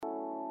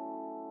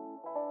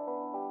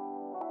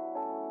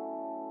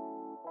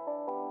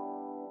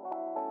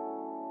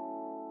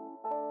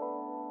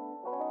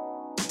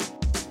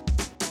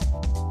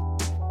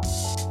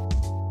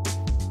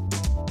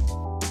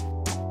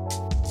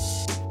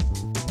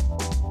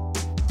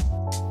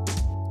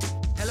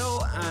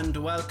and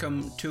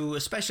welcome to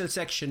a special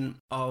section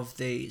of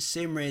the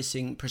Sim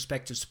Racing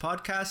Perspectives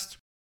podcast.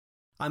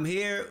 I'm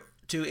here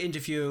to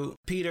interview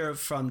Peter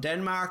from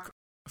Denmark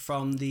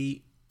from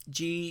the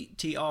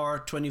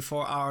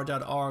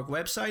GTR24hour.org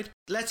website.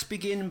 Let's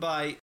begin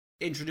by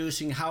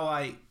introducing how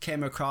I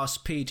came across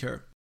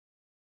Peter.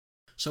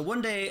 So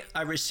one day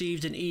I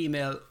received an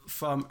email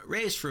from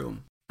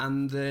Raceroom,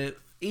 and the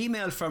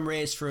email from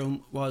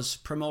Raceroom was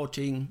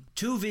promoting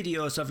 2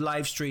 videos of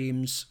live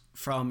streams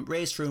from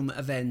Raceroom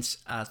events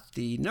at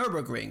the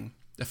Nürburgring.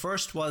 The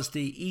first was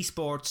the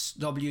esports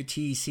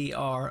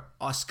WTCR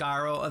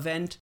Oscaro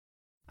event,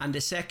 and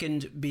the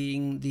second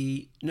being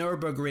the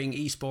Nürburgring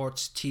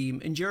esports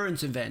team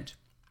endurance event.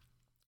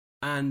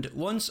 And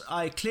once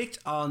I clicked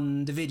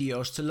on the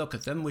videos to look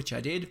at them, which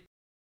I did,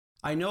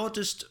 I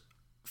noticed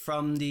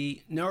from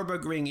the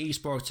Nürburgring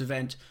esports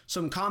event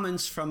some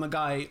comments from a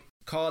guy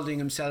calling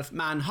himself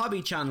Man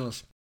Hobby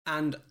Channels,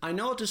 and I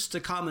noticed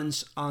the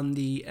comments on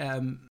the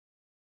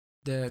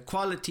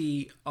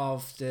quality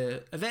of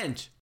the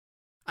event,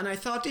 and I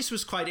thought this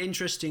was quite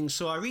interesting,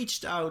 so I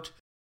reached out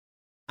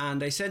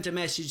and I sent a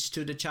message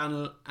to the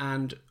channel,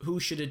 and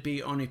who should it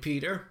be? Only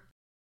Peter.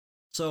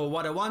 So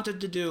what I wanted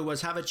to do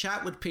was have a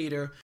chat with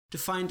Peter to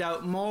find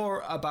out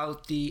more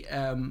about the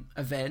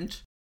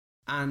event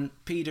and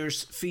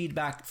Peter's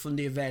feedback from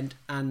the event,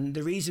 and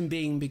the reason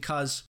being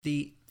because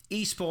the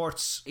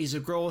esports is a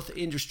growth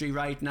industry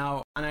right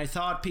now, and I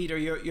thought, Peter,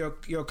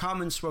 your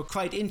comments were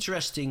quite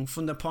interesting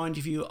from the point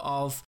of view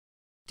of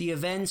the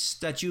events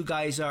that you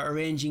guys are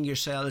arranging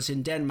yourselves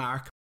in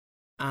Denmark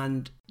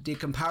and the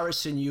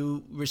comparison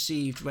you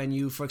received when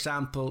you, for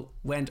example,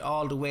 went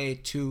all the way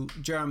to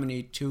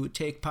Germany to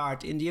take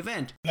part in the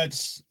event.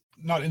 Let's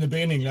not, in the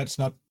beginning, let's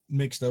not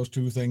mix those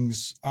two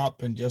things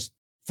up and just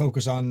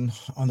focus on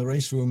the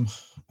Raceroom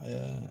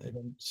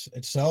event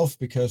itself,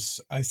 because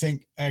I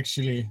think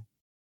actually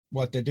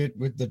what they did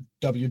with the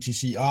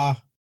WTCR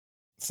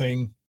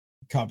thing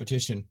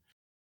competition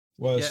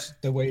was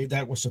the way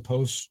that was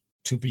supposed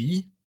to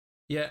be.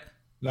 Yeah.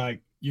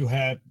 Like you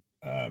had,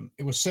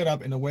 it was set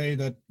up in a way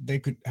that they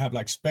could have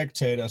like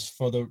spectators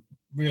for the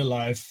real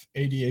life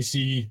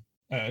ADAC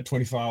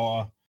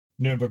 24-hour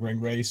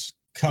Nürburgring race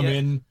come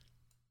in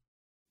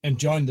and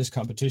join this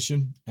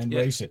competition and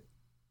race it.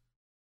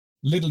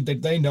 Little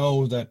did they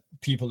know that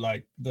people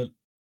like the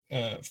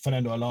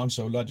Fernando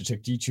Alonso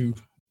Logitech G2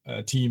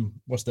 team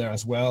was there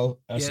as well,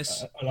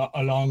 as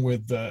along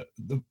with the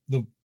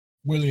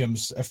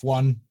Williams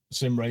F1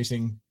 sim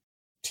racing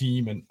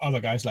team and other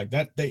guys like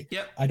that.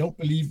 I don't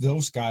believe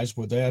those guys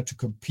were there to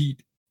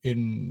compete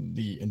in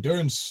the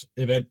endurance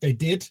event. They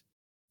did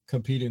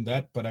compete in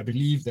that, but I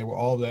believe they were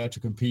all there to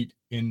compete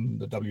in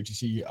the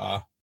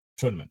WTCR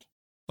tournament.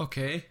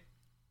 Okay.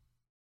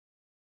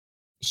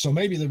 So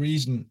maybe the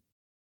reason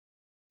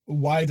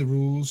why the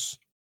rules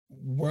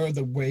were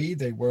the way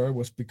they were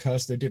was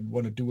because they didn't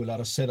want to do a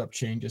lot of setup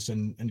changes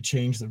and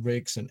change the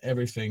rigs and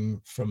everything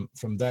from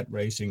that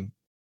racing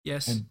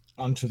and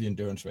onto the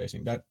endurance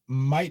racing. That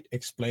might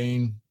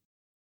explain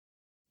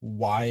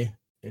why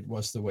it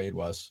was the way it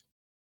was.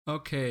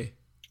 Okay.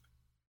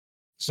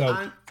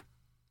 So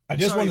I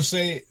just want to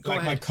say,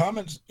 like, my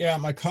comments,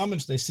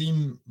 they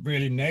seem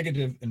really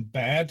negative and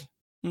bad,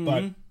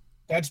 but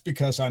that's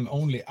because I'm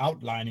only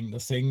outlining the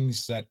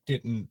things that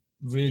didn't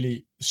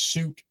really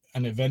suit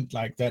an event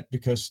like that,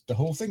 because the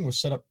whole thing was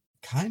set up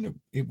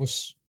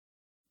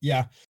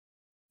you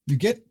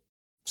get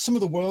some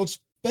of the world's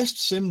best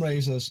sim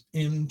racers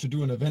in to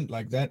do an event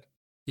like that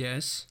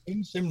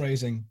in sim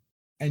racing,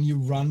 and you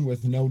run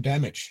with no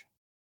damage.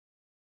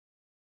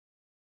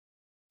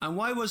 And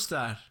why was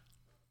that?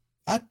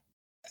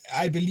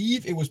 I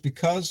believe it was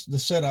because the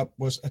setup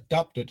was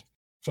adopted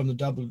from the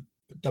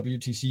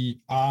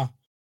WTCR,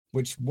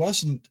 which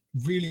wasn't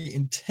really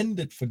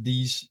intended for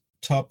these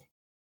top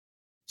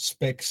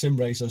spec sim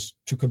racers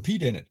to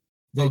compete in it.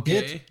 They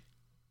did,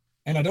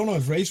 and I don't know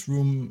if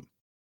Raceroom,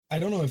 I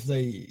don't know if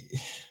they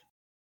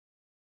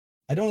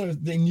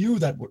knew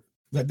that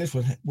this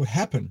would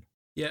happen.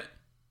 Yeah.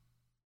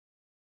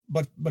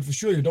 But for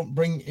sure, you don't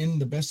bring in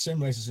the best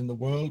sim racers in the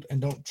world and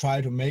don't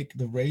try to make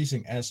the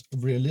racing as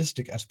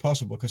realistic as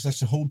possible, because that's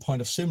the whole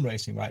point of sim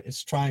racing, right?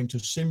 It's trying to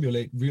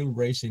simulate real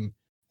racing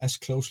as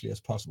closely as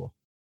possible.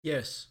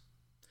 Yes.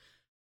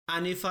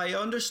 And if I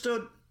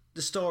understood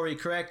the story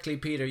correctly,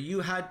 Peter,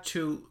 you had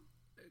to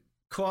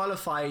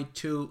qualify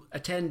to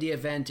attend the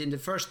event in the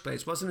first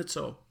place, wasn't it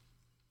so?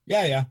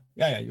 Yeah.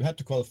 You had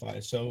to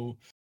qualify. So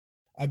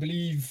I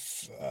believe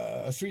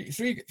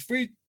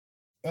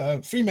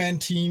three-man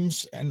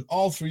teams, and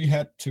all 3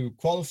 had to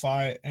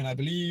qualify. And I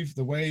believe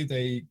the way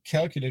they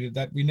calculated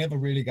that, we never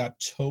really got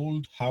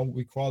told how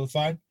we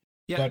qualified.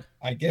 Yeah. But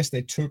I guess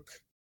they took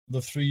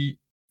the 3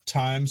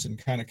 times and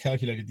kind of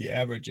calculated the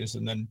averages,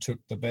 and then took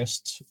the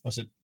best, was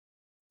it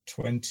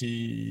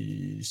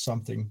 20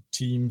 something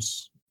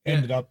teams,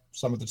 ended up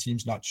some of the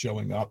teams not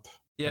showing up.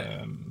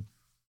 Yeah.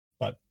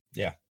 But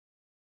yeah.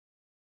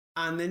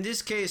 And in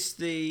this case,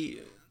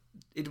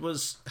 it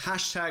was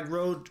hashtag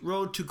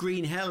road to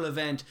green hell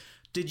event.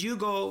 did you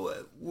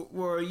go,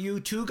 were you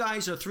 2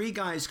 guys or 3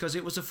 guys? Because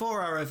it was a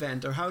 4-hour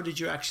event, or how did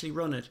you actually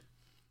run it?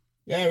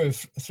 Yeah,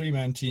 with a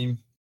 3-man team.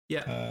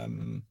 Yeah.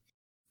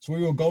 So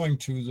we were going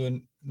to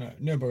the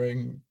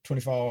Nürburgring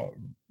 24-hour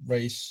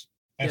race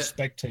as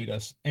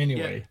spectators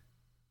anyway. Yeah.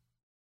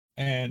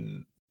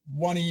 And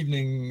one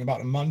evening,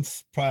 about a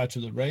month prior to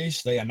the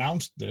race, they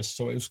announced this.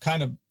 So it was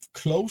kind of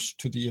close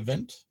to the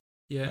event.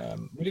 Yeah.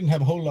 We didn't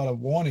have a whole lot of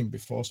warning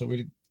before, so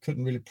we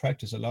couldn't really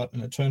practice a lot.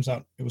 And it turns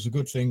out it was a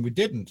good thing we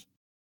didn't.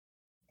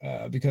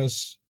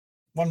 Because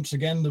once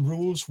again, the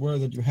rules were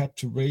that you had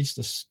to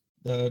race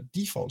the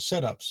default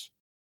setups.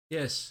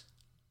 Yes.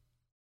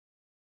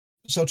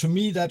 So to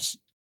me,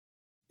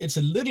 it's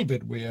a little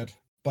bit weird,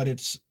 but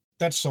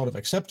that's sort of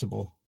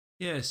acceptable.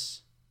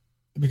 Yes.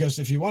 Because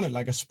if you wanted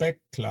like a spec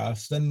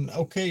class, then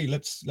okay,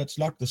 let's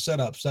lock the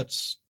setups.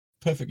 That's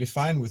perfectly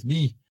fine with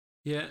me.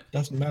 Yeah.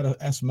 Doesn't matter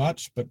as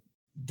much, but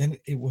then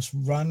it was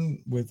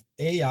run with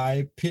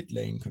AI pit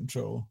lane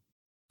control.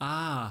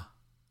 Ah.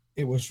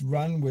 It was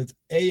run with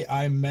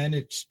AI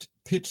managed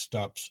pit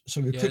stops. So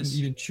you couldn't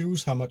even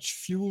choose how much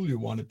fuel you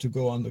wanted to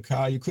go on the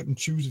car. You couldn't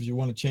choose if you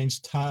want to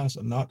change tires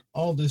or not.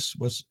 All this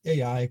was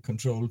AI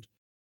controlled.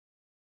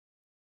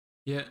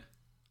 Yeah.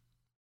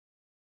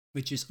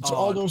 Which is so odd.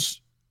 All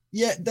those,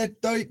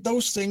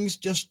 those things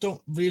just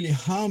don't really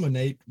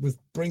harmonate with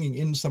bringing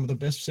in some of the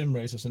best sim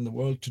racers in the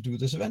world to do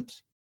this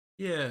event.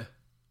 Yeah.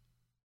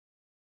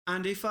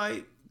 And if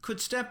I could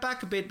step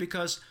back a bit,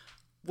 because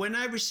when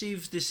I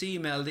received this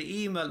email,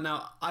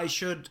 now I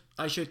should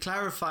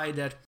clarify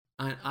that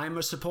I'm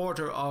a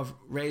supporter of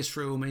Race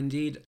Room.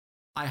 Indeed,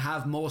 I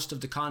have most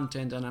of the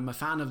content and I'm a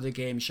fan of the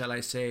game, shall I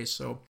say.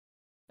 So,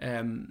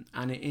 and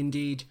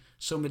indeed,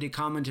 somebody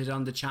commented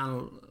on the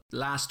channel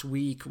last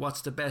week,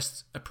 what's the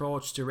best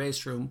approach to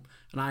Race Room?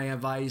 And I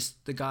advised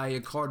the guy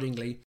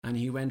accordingly, and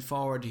he went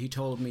forward, he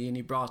told me, and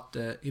he bought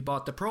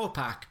the Pro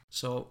Pack.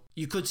 So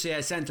you could say I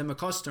sent him a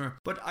customer.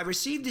 But I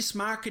received this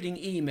marketing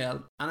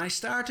email, and I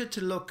started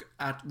to look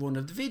at one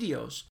of the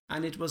videos,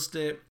 and it was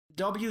the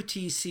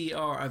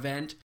WTCR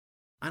event.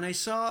 And I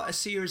saw a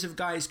series of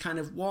guys kind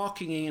of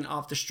walking in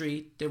off the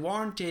street. They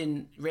weren't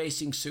in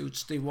racing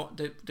suits. They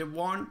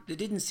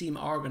didn't seem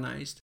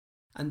organized.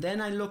 And then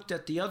I looked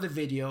at the other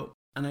video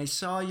and I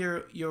saw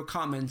your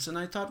comments, and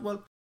I thought,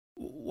 well,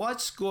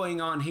 what's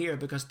going on here?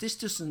 Because this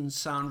doesn't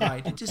sound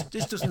right.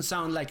 This doesn't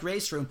sound like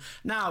Race Room.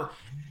 Now,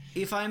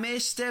 if I may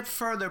step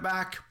further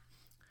back,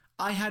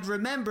 I had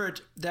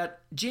remembered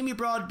that Jimmy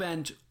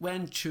Broadbent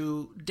went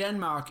to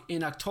Denmark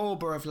in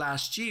October of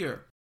last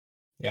year.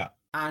 Yeah.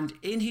 And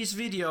in his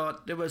video,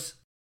 there was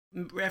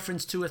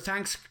reference to a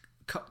thanks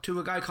to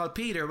a guy called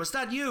Peter. Was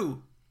that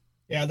you?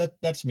 Yeah,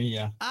 that's me,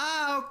 yeah.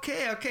 Ah,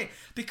 okay.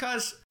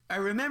 Because I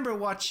remember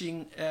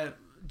watching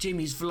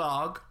Jimmy's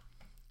vlog,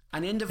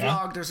 and in the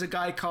vlog there's a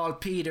guy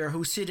called Peter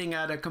who's sitting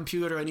at a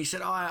computer, and he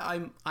said,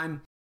 "Oh,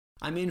 I'm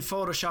in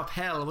Photoshop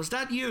hell." Was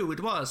that you?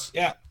 It was.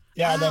 Yeah,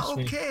 that's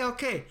me.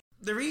 Okay.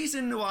 The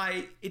reason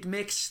why it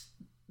makes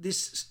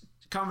this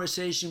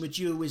conversation with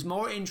you is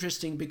more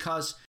interesting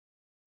because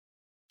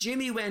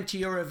Jimmy went to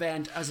your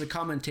event as a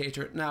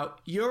commentator. Now,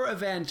 your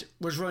event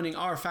was running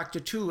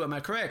R-Factor 2, am I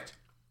correct?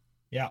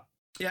 Yeah.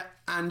 Yeah,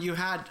 and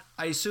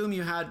I assume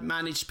you had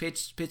managed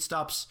pit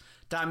stops,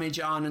 damage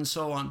on, and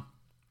so on.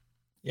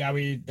 Yeah,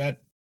 you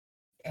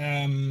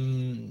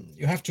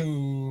have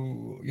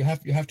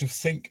to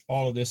think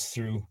all of this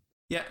through.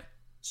 Yeah.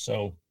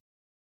 So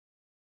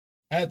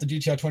at the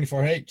GTR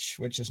 24H,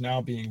 which is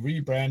now being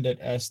rebranded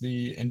as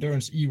the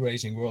Endurance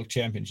E-Racing World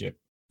Championship.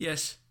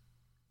 Yes.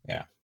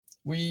 Yeah.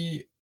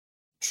 We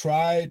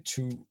try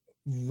to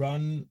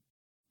run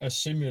a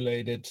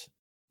simulated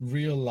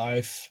real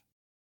life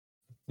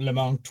Le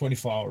Mans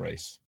 24-hour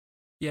race.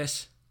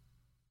 Yes.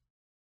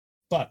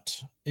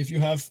 But if you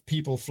have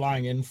people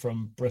flying in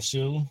from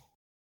Brazil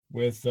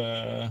with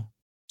 6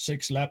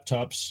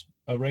 laptops,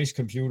 a race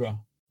computer,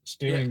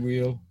 steering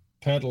wheel,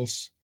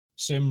 pedals,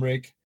 sim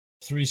rig,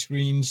 3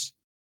 screens,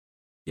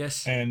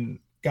 yes, and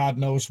God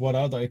knows what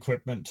other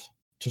equipment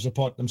to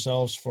support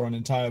themselves for an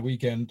entire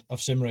weekend of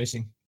sim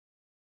racing,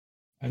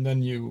 and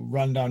then you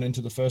run down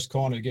into the first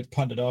corner, you get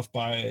punted off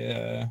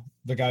by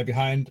the guy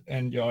behind,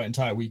 and your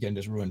entire weekend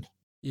is ruined.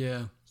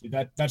 Yeah. See,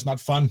 that's not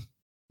fun.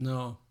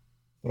 No.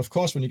 But of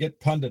course, when you get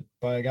punted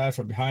by a guy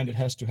from behind, it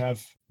has to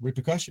have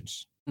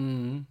repercussions.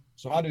 Mm-hmm.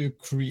 So how do you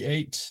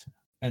create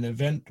an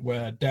event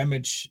where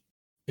damage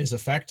is a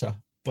factor,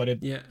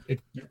 but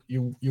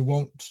you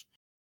won't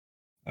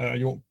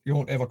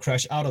ever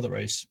crash out of the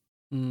race?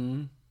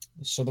 Mm-hmm.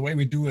 So the way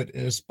we do it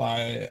is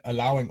by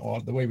allowing,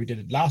 or the way we did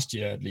it last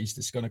year at least,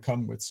 it's going to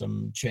come with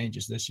some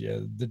changes this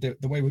year. The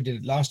way we did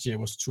it last year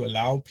was to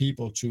allow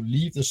people to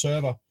leave the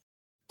server,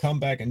 come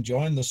back and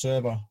join the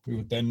server. We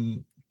would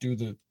then do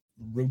the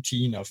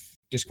routine of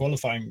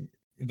disqualifying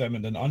them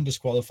and then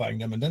undisqualifying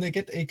them, and then they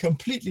get a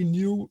completely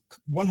new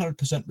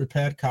 100%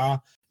 repaired car.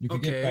 You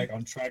can get back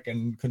on track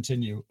and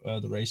continue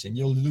the racing.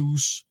 You'll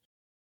lose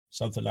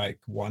something like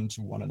 1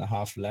 to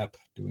 1.5 lap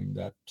doing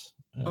that.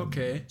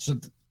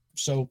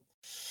 So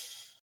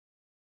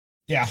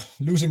yeah,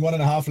 losing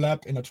 1.5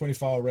 lap in a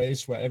 24-hour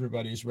race where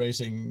everybody's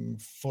racing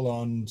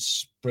full-on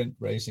sprint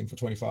racing for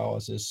 24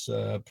 hours is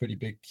a pretty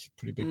big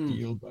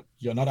deal. But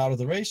you're not out of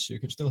the race. You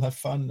can still have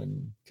fun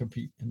and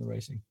compete in the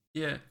racing.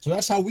 Yeah. So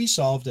that's how we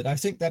solved it. I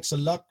think that's a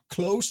lot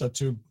closer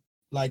to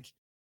I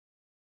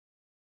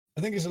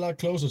think it's a lot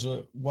closer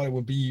to what it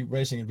would be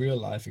racing in real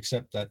life,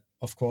 except that,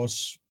 of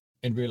course,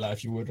 in real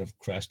life, you would have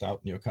crashed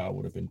out and your car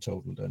would have been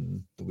totaled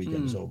and the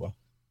weekend is over.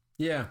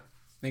 Yeah,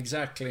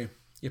 exactly.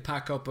 You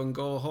pack up and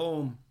go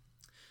home.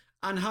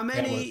 And how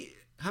many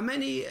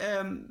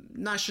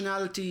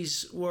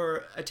nationalities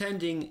were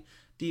attending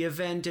the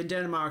event in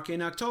Denmark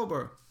in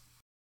October?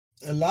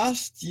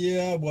 Last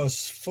year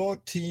was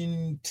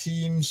 14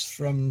 teams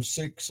from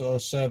 6 or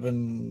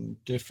 7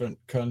 different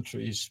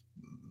countries.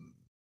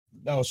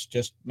 That was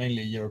just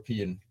mainly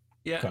European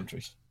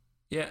countries.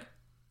 Yeah.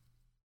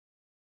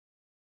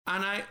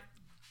 And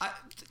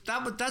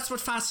that's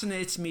what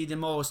fascinates me the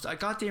most. I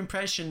got the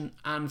impression,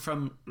 and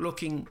from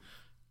looking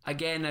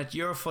again at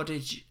your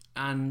footage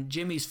and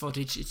Jimmy's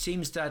footage, it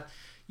seems that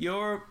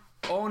your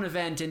own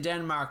event in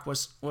Denmark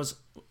was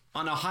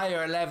on a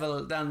higher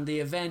level than the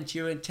event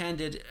you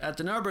intended at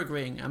the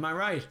Nürburgring. Am I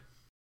right?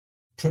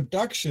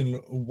 Production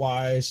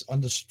wise,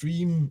 on the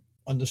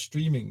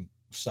streaming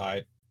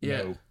side,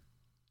 no.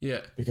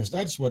 Yeah. Because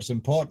that's what's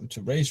important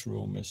to Race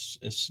Room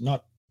is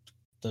not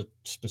the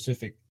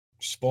specific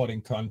sporting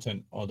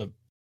content or the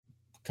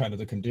kind of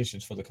the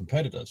conditions for the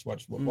competitors.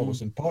 What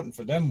was important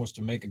for them was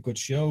to make a good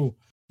show.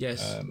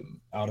 Yes.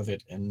 Out of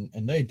it, and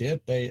they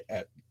did.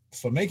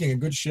 For making a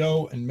good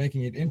show and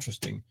making it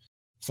interesting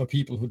for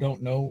people who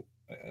don't know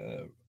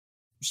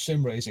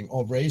sim racing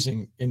or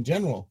racing in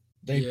general,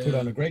 they put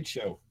on a great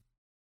show.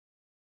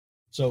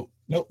 So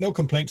no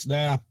complaints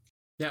there.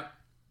 Yeah,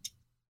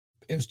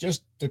 it was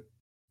just the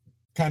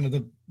kind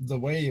of the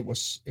way it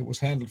was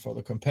handled for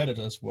the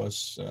competitors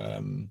was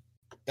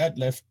that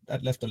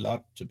left a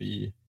lot to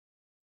be.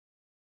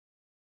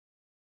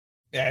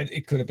 Yeah,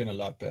 it could have been a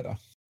lot better.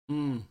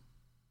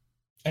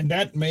 And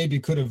that maybe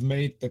could have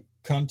made the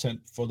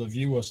content for the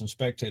viewers and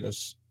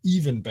spectators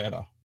even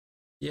better.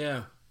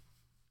 Yeah.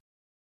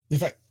 In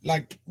fact,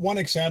 like one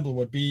example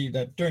would be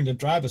that during the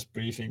driver's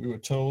briefing, we were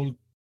told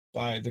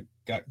by the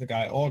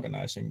guy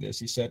organizing this,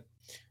 he said,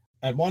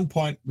 at one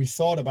point we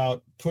thought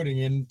about putting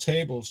in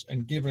tables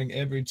and giving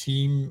every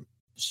team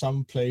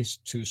some place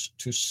to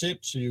sit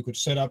so you could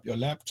set up your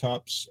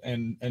laptops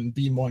and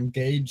be more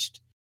engaged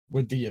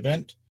with the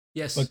event.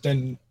 Yes. But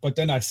then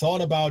I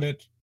thought about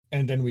it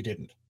and then we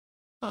didn't.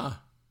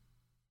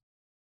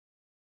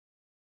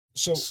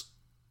 So,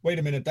 wait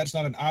a minute, that's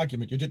not an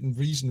argument. You didn't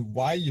reason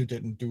why you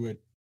didn't do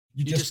it.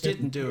 You just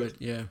didn't do it.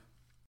 Yeah.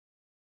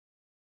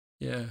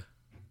 Yeah.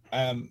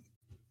 And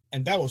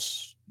that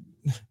was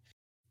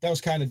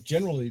kind of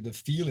generally the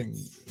feeling,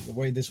 the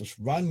way this was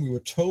run. We were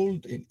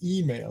told in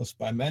emails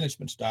by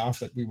management staff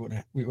that we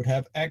would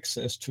have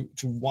access to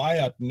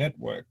wired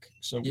network.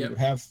 So we would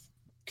have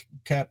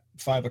Cat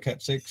 5 or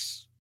Cat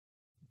 6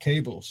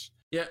 cables.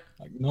 Yeah.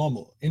 Like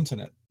normal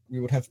internet. We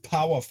would have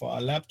power for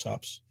our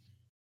laptops.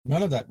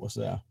 None of that was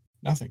there.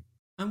 Nothing.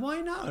 And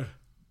why not?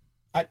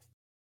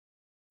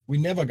 We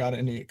never got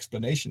any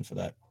explanation for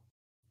that.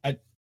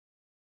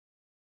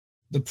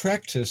 The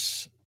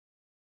practice,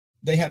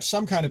 they had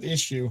some kind of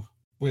issue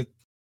with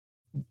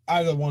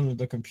either one of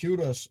the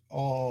computers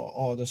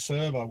or the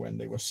server when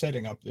they were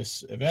setting up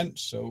this event.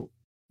 So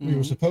we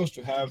were supposed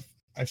to have,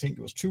 I think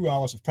it was 2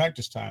 hours of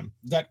practice time.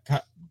 That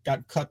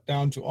got cut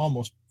down to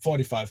almost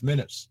 45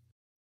 minutes.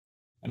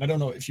 And I don't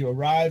know, if you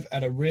arrive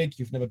at a rig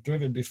you've never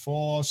driven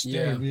before,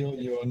 steering wheel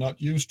you're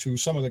not used to.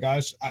 Some of the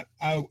guys,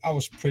 I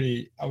was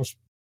pretty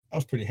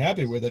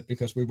happy with it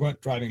because we weren't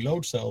driving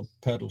load cell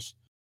pedals.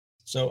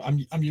 So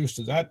I'm used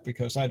to that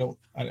because I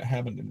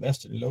haven't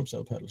invested in load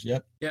cell pedals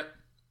yet. Yep.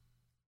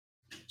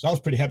 So I was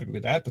pretty happy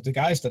with that. But the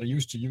guys that are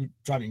used to you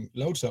driving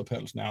load cell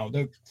pedals now,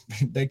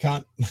 they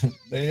can't.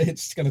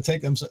 It's going to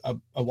take them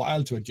a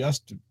while to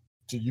adjust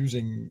to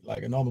using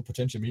like a normal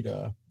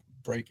potentiometer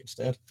brake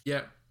instead.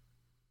 Yeah.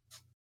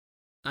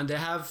 And they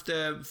have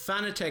the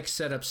Fanatec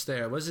setups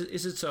there. Is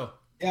it so?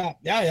 Yeah.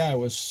 It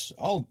was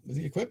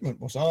the equipment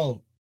was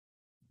all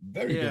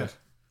very good.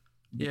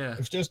 Yeah. It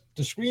was just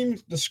the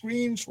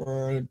screens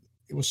were,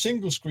 it was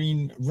single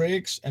screen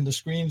rigs, and the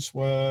screens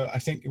were, I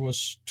think it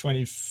was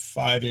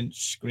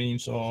 25-inch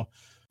screens or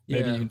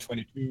maybe even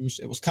 22s.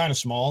 It was kind of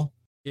small.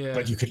 Yeah.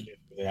 But you could live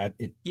with that.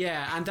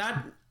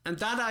 And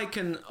that I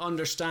can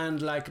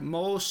understand. Like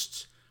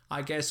most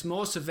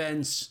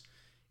events,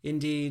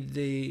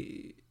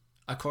 indeed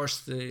of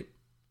course, the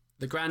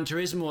Gran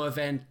Turismo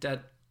event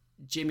that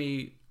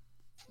Jimmy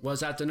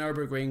was at the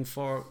Nürburgring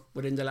for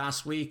within the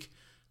last week,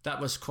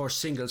 that was, of course,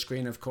 single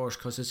screen, of course,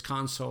 because it's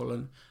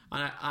console.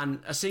 And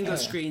a single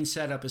screen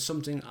setup is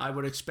something I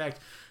would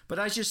expect. But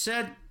as you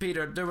said,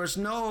 Peter, there was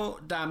no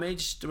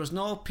damage. There was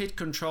no pit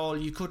control.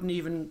 You couldn't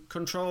even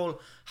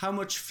control how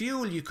much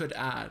fuel you could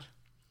add.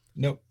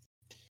 Nope.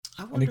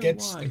 I wonder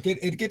why.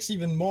 It gets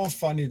even more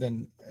funny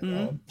than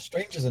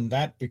stranger than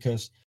that,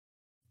 because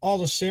all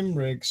the sim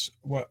rigs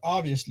were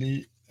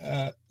obviously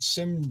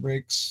sim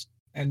rigs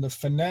and the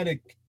Fanatec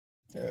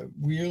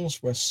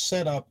wheels were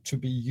set up to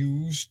be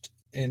used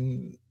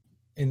in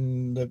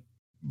the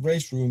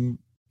race room,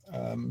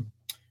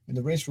 in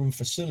the race room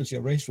facility,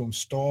 a race room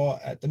store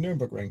at the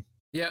Nürburgring.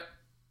 Yeah.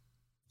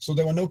 So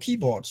there were no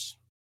keyboards.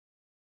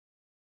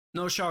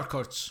 No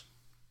shortcuts.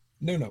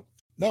 No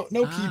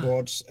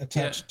keyboards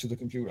attached to the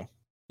computer.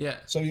 Yeah.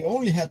 So you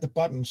only had the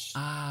buttons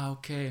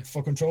okay.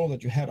 for control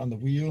that you had on the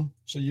wheel.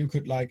 So you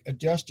could like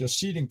adjust your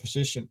seating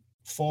position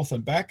forth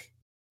and back,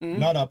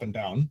 not up and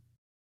down.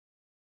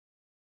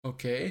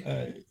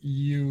 Okay.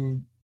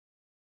 You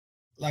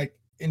like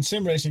in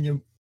sim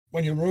racing,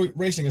 when you're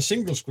racing a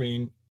single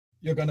screen,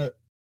 you're gonna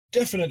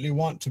definitely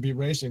want to be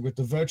racing with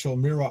the virtual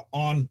mirror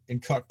on in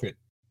cockpit,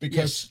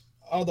 because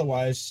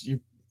otherwise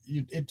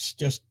it's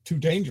just too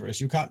dangerous.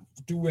 You can't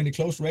do any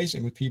close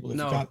racing with people if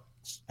you can't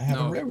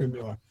have a rear view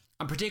mirror.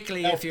 And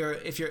particularly if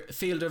your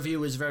field of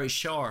view is very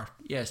short.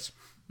 Yes.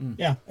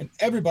 Yeah, and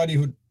everybody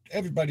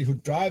who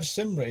drives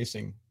sim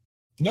racing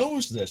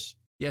knows this.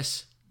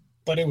 Yes.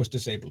 But it was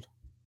disabled.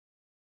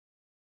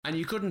 And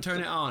you couldn't turn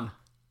it on?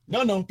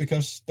 No,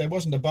 because there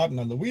wasn't a button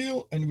on the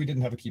wheel and we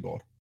didn't have a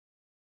keyboard.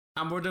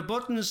 And were the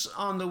buttons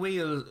on the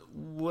wheel,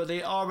 were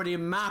they already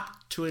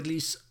mapped to at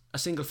least a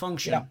single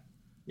function?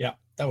 Yeah,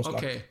 that was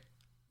okay. Locked.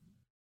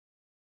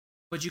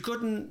 But you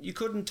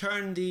couldn't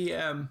turn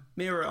the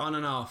mirror on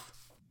and off?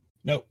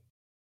 No.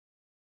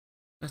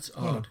 That's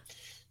odd. No.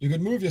 You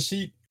could move your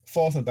seat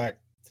forth and back.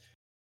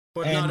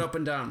 But not up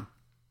and down?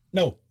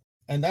 No.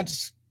 And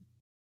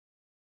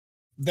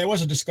there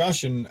was a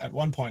discussion at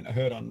one point I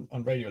heard on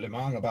Radio Le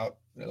Mans about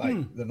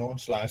the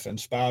Nordschleife and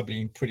Spa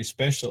being pretty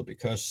special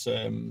because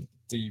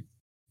the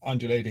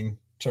undulating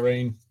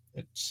terrain,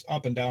 it's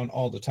up and down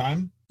all the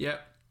time. Yeah.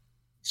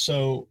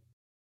 So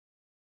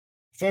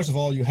first of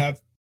all, you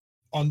have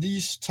on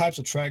these types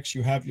of tracks,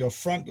 you have your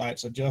front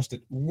lights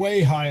adjusted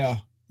way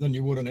higher than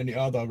you would on any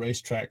other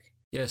racetrack.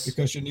 Yes.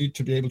 Because you need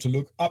to be able to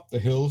look up the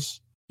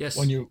hills. Yes.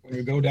 When you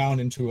go down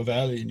into a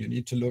valley and you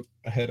need to look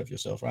ahead of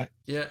yourself, right?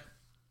 Yeah.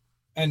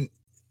 And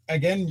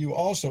again, you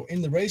also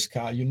in the race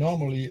car, you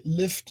normally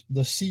lift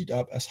the seat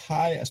up as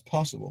high as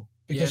possible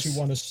because you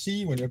want to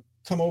see when you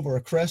come over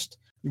a crest,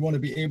 you want to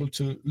be able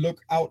to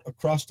look out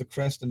across the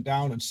crest and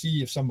down and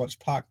see if somebody's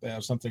parked there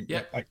or something.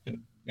 Yeah.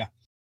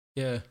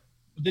 Yeah.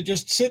 They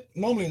just sit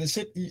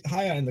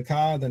higher in the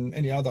car than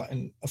any other.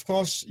 And of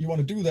course, you want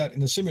to do that in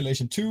the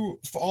simulation too,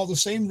 for all the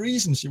same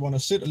reasons. You want to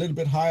sit a little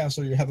bit higher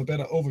so you have a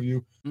better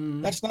overview.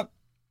 It's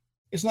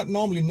not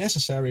normally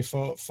necessary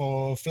for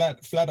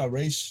flatter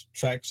race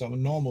tracks or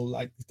normal,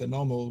 like the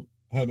normal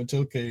Hermann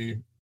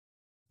Tilke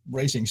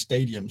racing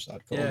stadiums,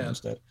 I'd call them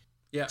instead.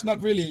 Yeah. It's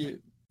not really,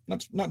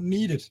 not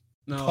needed.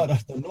 No. But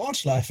at the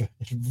Nordschleife, it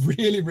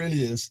really,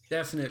 really is.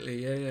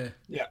 Definitely, yeah.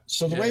 Yeah.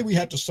 So the way we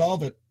had to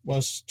solve it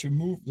was to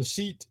move the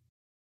seat.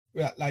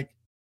 Yeah, like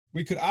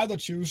we could either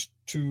choose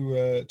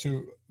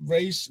to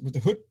race with the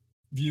hood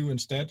view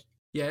instead.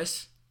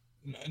 Yes.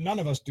 None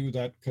of us do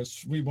that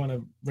because we want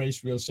to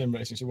race real sim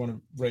racing. So we want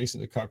to race in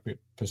the cockpit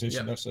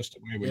position. That's just the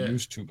way we're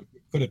used to. But we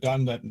could have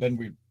done that, and then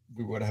we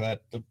would have had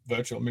the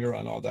virtual mirror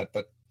and all that.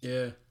 But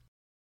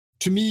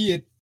to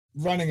me,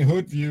 running a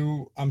hood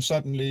view, I'm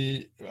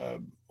suddenly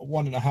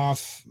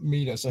 1.5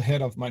 meters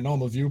ahead of my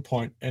normal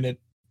viewpoint, and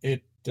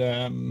it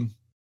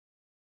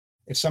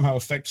somehow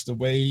affects the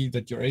way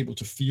that you're able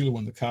to feel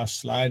when the car's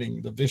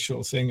sliding. The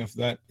visual thing of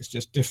that is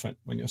just different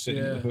when you're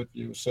sitting in the hood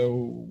view.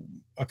 So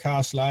a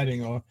car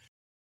sliding, or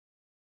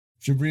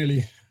if you're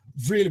really,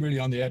 really, really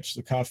on the edge,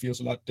 the car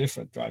feels a lot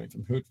different driving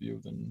from hood view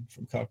than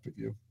from cockpit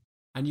view.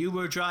 And you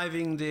were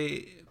driving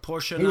the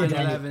Porsche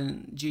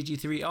 911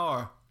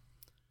 GT3R.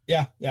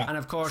 Yeah. And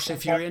of course,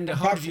 if you're in the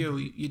hood view,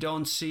 you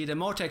don't see the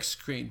Motex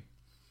screen.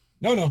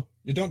 No,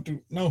 you don't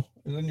do. No,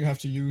 and then you have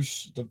to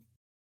use the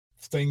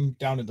thing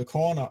down in the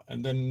corner,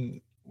 and then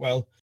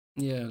whatever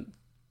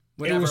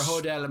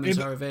hood elements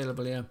are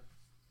available.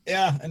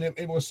 And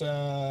it was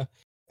a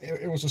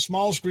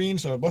small screen,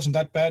 so it wasn't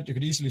that bad. You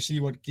could easily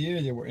see what gear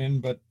you were in,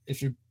 but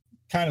if you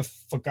kind of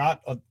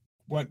forgot or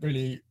weren't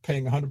really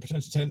paying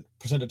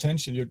 100%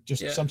 attention, you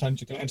just sometimes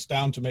you glance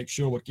down to make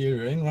sure what gear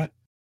you're in, right?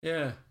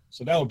 Yeah.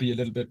 So that would be a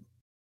little bit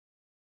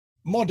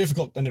more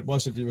difficult than it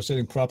was if you were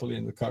sitting properly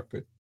in the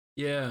cockpit.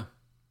 Yeah.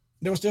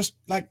 There was just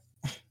like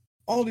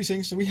all these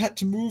things. So we had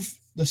to move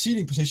the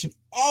seating position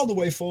all the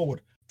way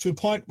forward to a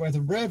point where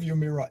the rear view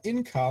mirror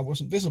in car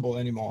wasn't visible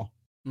anymore.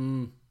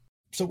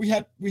 So we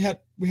had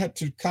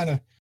to kind of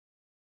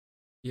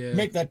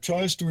make that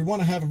choice. Do we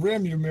want to have a rear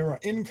view mirror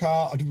in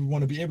car, or do we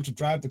want to be able to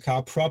drive the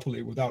car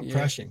properly without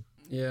crashing?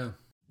 Yeah.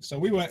 So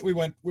we went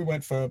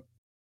for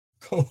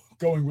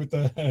going with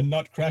the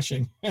not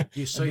crashing.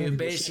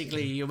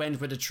 You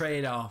went with a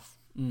trade-off.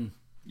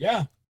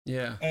 Yeah.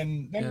 Yeah.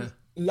 And then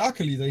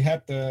luckily they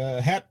had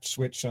the hat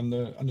switch on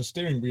the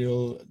steering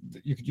wheel.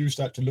 You could use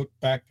that to look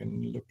back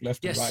and look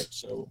left and right.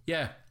 So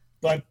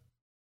but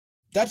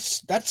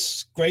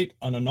that's great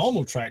on a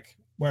normal track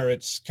where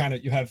it's kind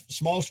of, you have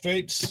small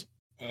straights,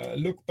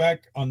 look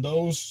back on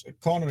those,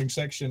 cornering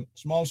section,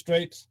 small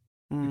straights,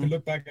 you can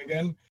look back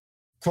again.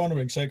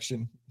 cornering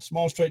section,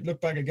 small straight, look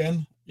back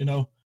again,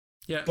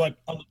 Yeah. But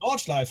on the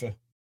Nordschleife,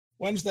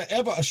 when's there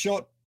ever a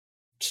short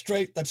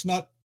straight that's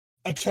not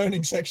a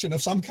turning section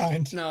of some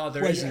kind? No,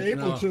 there where isn't. you're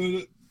able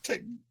to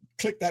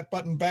click that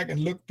button back and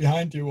look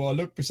behind you or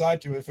look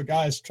beside you if a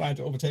guy is trying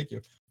to overtake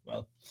you.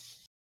 Well,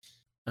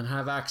 and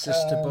have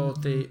access to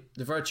both the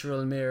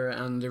virtual mirror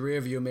and the rear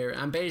view mirror,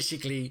 and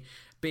basically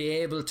be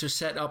able to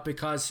set up,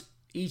 because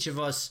each of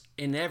us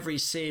in every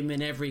sim,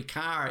 in every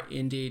car,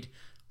 indeed,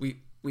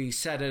 we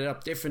set it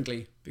up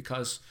differently,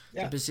 because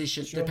the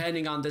position,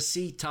 depending on the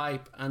seat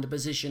type and the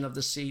position of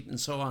the seat and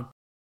so on.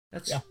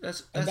 That's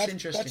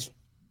interesting.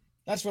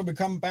 That's where we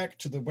come back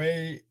to the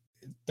way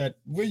that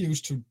we're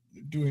used to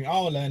doing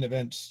our LAN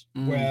events,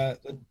 where,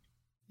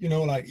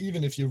 like,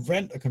 even if you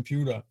rent a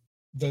computer,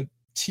 the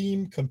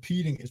team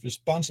competing is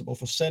responsible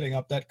for setting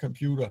up that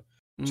computer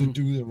to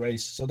do the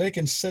race. So they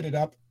can set it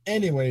up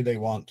any way they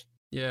want.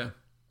 Yeah.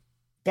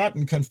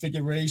 Button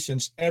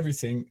configurations,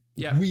 everything.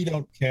 Yeah. We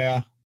don't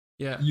care.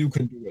 Yeah. You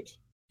can do it.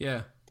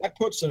 Yeah. That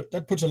puts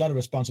a lot of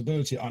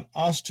responsibility on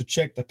us to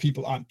check that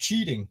people aren't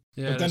cheating.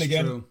 Yeah, but then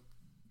again, true.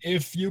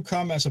 If you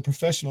come as a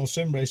professional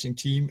sim racing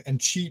team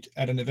and cheat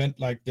at an event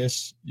like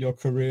this, your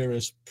career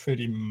is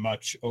pretty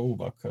much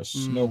over,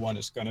 because no one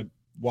is going to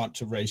want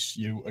to race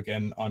you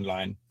again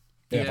online.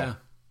 Ever. Yeah.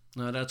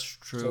 No, that's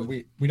true. So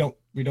we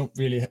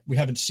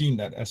haven't seen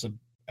that as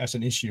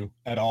an issue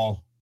at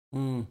all.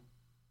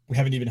 We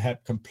haven't even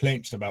had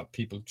complaints about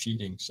people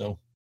cheating. So,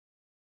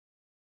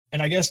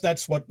 and I guess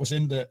that's what was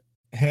in the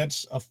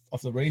heads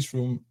of the race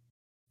room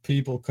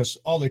people, because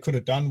all they could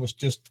have done was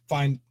just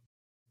find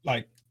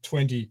like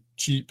 20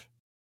 cheap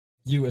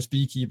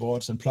USB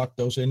keyboards and plug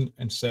those in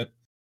and said,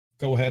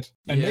 go ahead.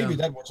 And maybe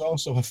that was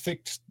also have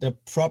fixed the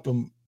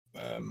problem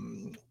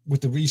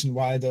with the reason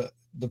why the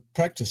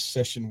practice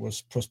session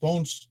was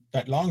postponed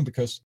that long,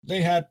 because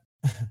they had,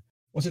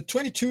 was it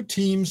 22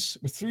 teams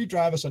with 3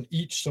 drivers on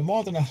each, so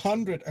more than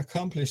 100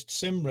 accomplished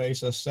sim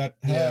racers that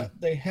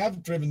they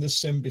have driven this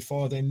sim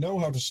before. They know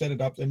how to set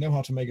it up. They know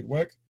how to make it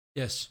work.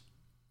 Yes.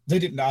 They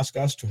didn't ask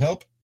us to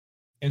help.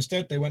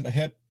 Instead, they went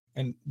ahead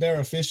and their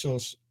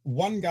officials,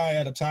 one guy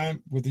at a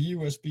time with a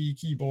USB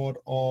keyboard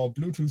or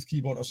Bluetooth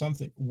keyboard or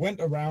something, went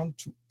around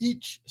to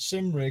each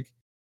sim rig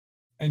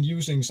and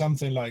using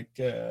something like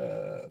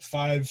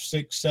 5,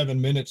 6,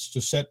 7 minutes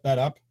to set that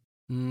up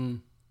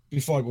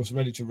before it was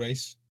ready to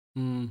race.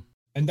 And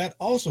that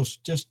also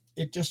just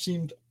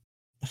seemed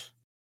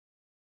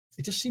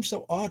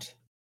so odd.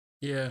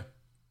 Yeah.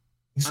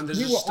 And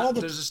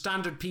there's a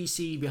standard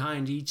PC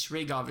behind each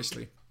rig,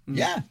 obviously.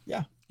 Yeah.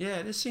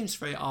 Yeah, this seems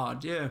very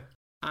odd, yeah.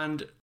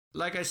 And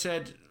like I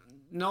said,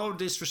 no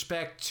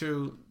disrespect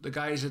to the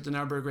guys at the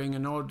Nürburgring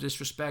and no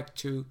disrespect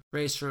to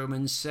Race Room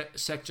and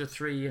Sector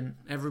 3 and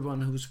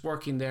everyone who's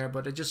working there,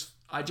 but I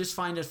just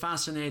find it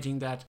fascinating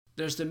that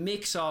there's the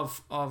mix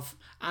of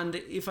and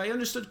if I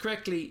understood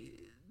correctly,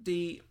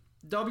 the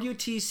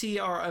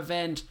WTCR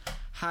event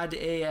had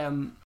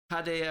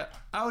a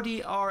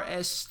Audi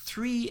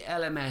RS3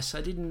 LMS.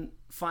 I didn't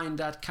find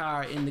that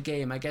car in the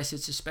game. I guess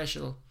it's a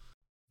special.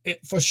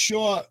 For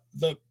sure,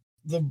 the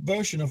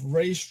version of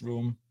Race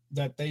Room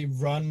that they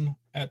run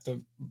at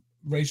the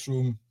Race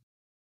Room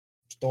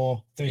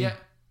store thing. Yeah,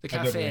 the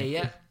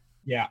cafe,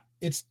 yeah.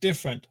 It's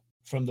different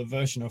from the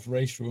version of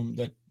Race Room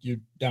that you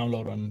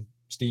download on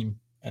Steam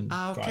and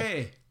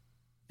drive.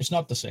 It's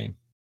not the same.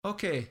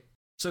 Okay.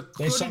 So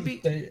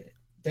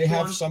they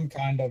have some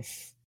kind of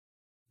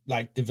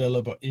like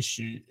developer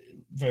issue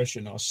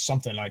version or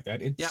something like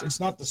that. It's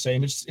not the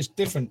same. It's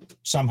different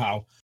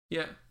somehow.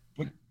 Yeah.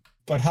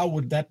 But how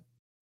would that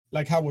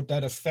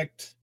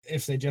affect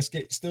if they just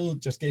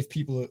gave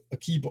people a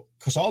keyboard?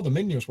 Because all the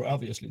menus were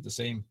obviously the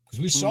same.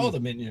 Because we saw the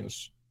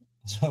menus,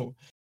 so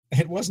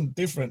it wasn't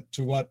different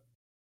to what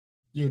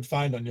you'd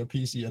find on your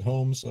PC at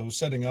home. So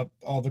setting up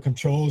all the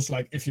controls,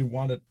 like if you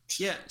wanted.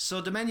 Yeah. So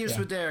the menus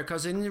were there,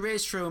 because in the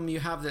Race Room you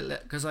have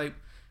because I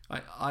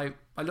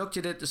looked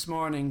at it this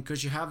morning,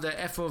 because you have the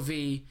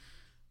FOV.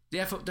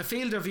 The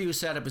field of view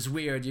setup is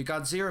weird. You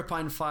got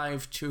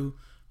 0.5 to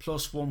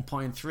plus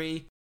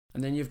 1.3.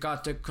 And then you've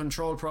got the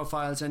control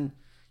profiles, and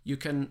you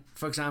can,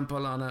 for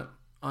example,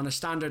 on a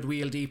standard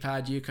wheel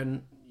D-pad, you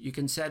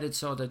can set it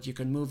so that you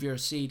can move your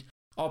seat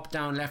up,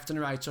 down, left, and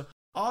right. So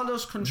all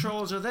those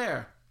controls are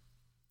there.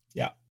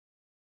 Yeah.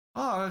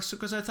 Oh, so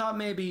because I thought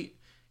maybe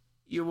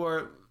you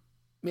were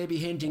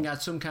hinting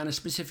at some kind of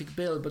specific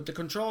build, but the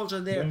controls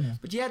are there,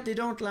 but yet they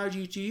don't allow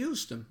you to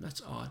use them.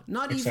 That's odd.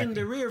 Not even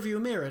the rear view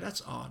mirror.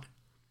 That's odd.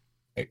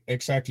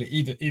 Exactly.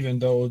 Even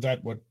though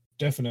that would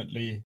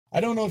definitely, I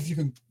don't know if you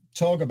can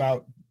talk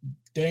about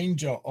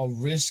danger or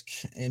risk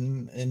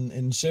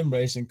in sim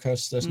racing,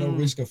 because there's no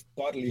risk of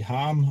bodily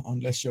harm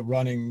unless you're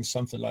running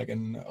something like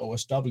an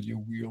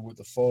OSW wheel with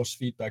the force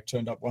feedback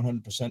turned up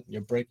 100% and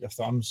you break your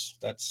thumbs.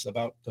 That's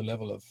about the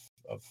level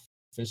of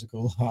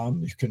physical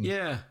harm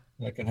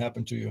that can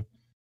happen to you.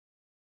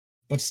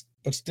 But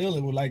still,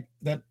 it would like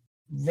that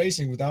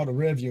racing without a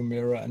rear view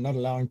mirror and not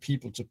allowing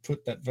people to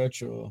put that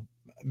virtual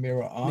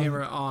mirror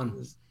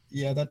on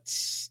yeah,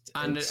 that's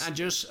and it's,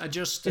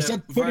 adjust it's the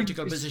not putting,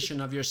 vertical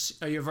position of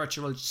your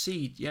virtual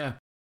seat. Yeah.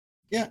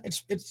 yeah,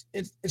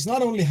 it's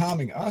not only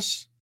harming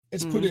us,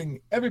 it's putting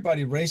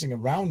everybody racing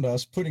around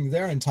us, putting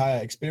their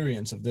entire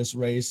experience of this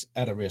race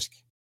at a risk.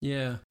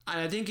 Yeah, and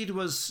I think it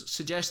was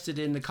suggested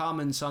in the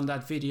comments on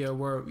that video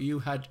where you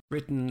had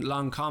written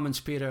long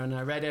comments, Peter, and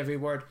I read every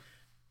word.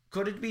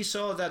 Could it be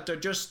so that they're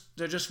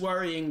just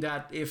worrying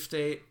that if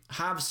they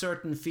have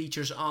certain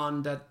features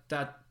on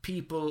that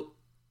people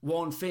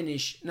won't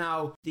finish?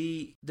 Now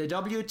the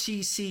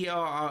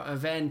WTCR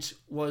event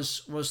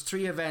was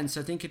 3 events.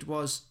 I think it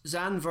was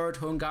Zandvoort,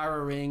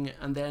 Hungaroring,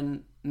 and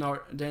then the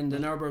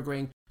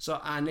Nürburgring.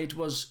 So, and it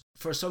was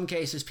for some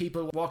cases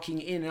people walking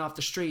in and off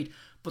the street.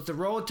 But the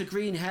road to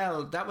Green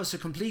Hell, that was a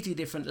completely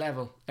different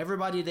level.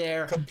 Everybody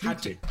there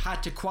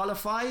had to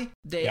qualify.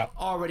 They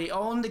already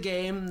owned the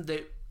game.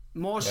 They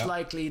most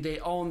likely they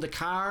own the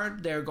car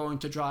they're going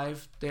to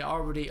drive. They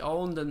already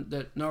own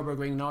the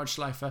Nürburgring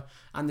Nordschleife,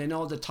 and they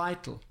know the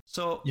title.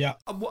 So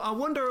I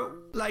wonder,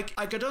 like,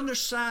 I could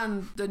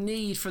understand the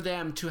need for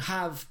them to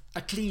have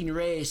a clean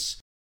race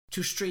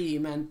to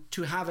stream and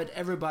to have it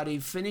everybody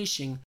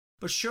finishing.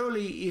 But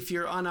surely if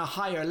you're on a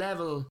higher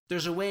level,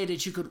 there's a way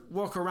that you could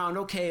work around.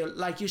 Okay,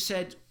 like you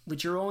said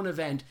with your own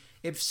event,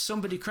 if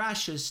somebody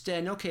crashes,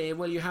 then okay,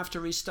 well, you have to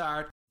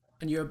restart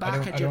and you're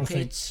back at your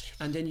pits,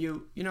 and then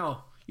you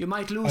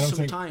might lose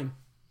some time.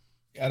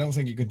 I don't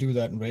think you could do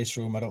that in Race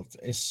Room.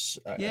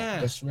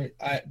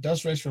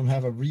 Does Race Room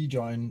have a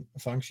rejoin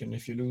function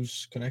if you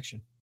lose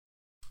connection?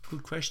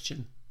 Good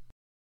question.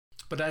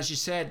 But as you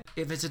said,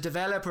 if it's a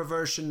developer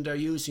version they're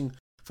using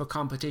for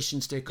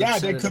competitions, they could. Yeah,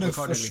 they could have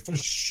for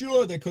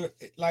sure. They could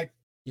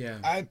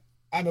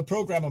I'm a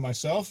programmer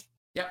myself.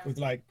 Yeah. With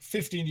like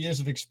 15 years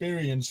of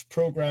experience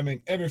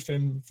programming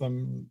everything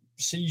from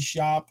C#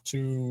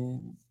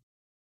 to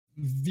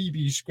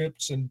VB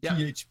scripts and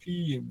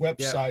PHP,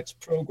 websites,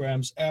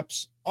 programs,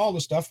 apps, all the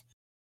stuff.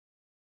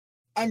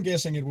 I'm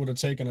guessing it would have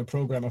taken a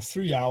programmer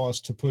 3 hours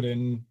to put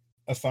in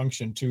a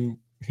function to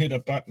hit a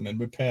button and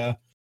repair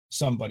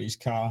somebody's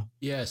car.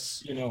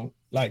 Yes.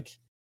 Like,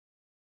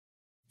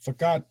 for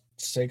God's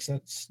sakes,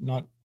 it's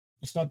not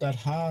that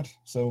hard.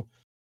 So,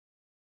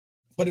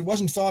 but it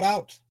wasn't thought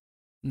out.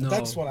 No.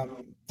 That's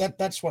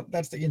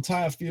the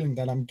entire feeling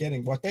that I'm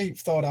getting. What they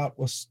thought out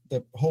was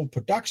the whole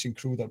production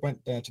crew that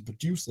went there to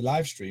produce the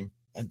live stream.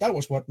 And that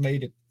was what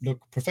made it look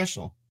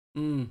professional.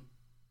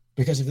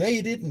 Because if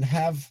they didn't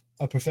have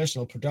a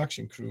professional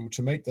production crew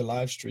to make the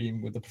live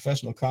stream with the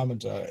professional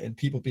commenter and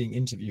people being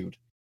interviewed,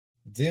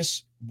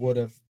 this would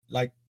have,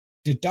 like,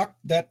 deduct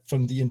that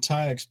from the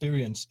entire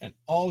experience, and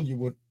all you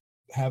would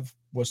have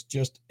was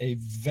just a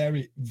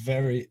very,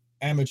 very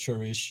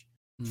amateurish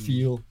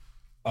feel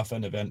of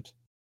an event.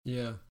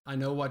 Yeah, I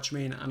know what you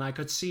mean, and I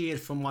could see it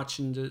from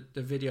watching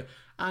the video.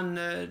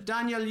 And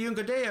Daniel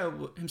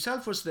Jungadea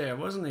himself was there,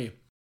 wasn't he?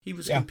 He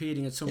was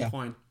competing at some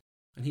point,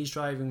 and he's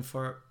driving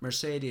for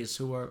Mercedes,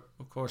 who are,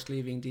 of course,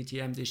 leaving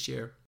DTM this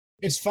year.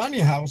 It's funny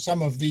how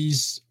some of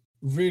these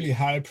really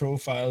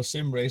high-profile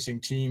sim racing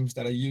teams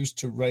that are used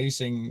to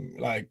racing,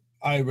 like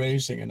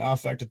iRacing and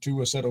rFactor 2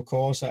 or Assetto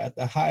Corsa at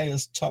the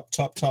highest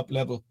top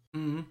level,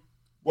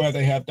 where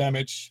they have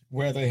damage,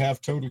 where they have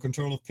total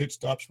control of pit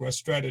stops, where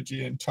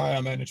strategy and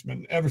tire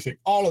management, everything,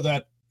 all of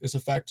that is a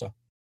factor.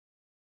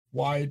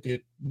 Why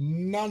did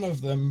none of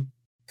them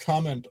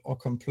comment or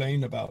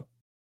complain about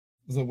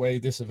the way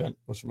this event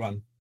was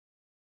run?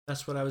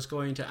 That's what I was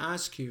going to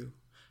ask you.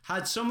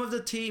 Had some of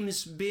the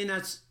teams been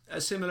at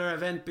a similar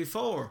event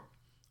before?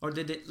 Or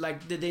did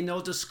they know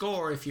the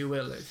score, if you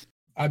will?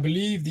 I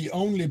believe the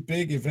only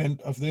big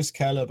event of this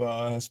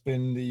caliber has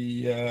been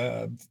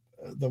the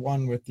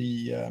one with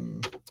the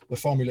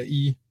Formula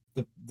E,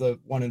 the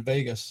one in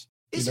Vegas.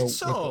 Is it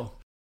so?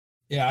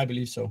 Yeah, I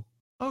believe so.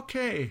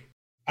 Okay.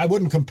 I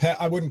wouldn't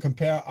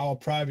compare our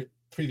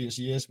previous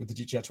years with the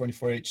GTR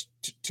 24H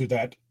to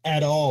that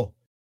at all.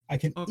 I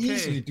can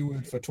easily do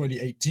it for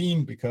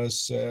 2018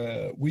 because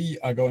we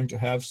are going to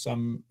have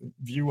some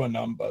viewer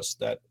numbers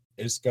that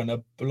is going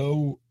to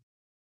blow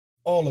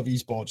all of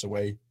esports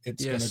away.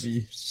 It's going to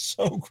be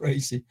so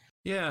crazy.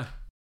 Yeah.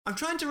 I'm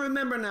trying to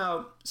remember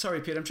now. Sorry,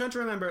 Peter. I'm trying to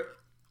remember.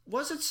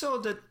 Was it so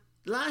that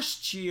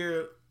last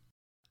year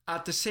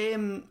at the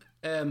same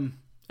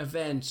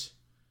event,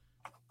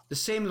 the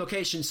same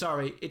location,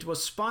 it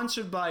was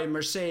sponsored by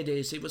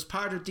Mercedes. It was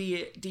part of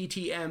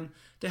DTM.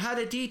 They had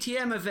a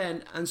DTM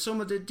event and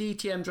some of the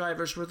DTM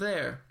drivers were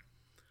there.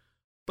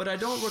 But I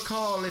don't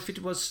recall if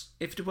it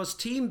was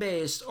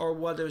team-based or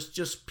whether it was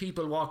just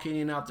people walking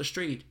in off the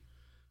street.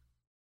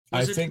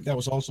 I think that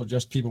was also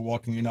just people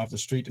walking in off the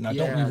street, and I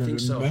don't even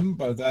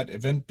remember that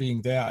event being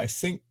there. I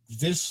think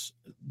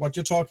what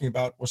you're talking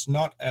about, was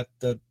not at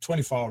the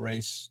 24-hour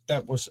race.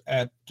 That was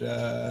at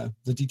the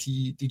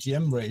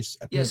DTM race.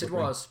 Yes, it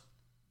was.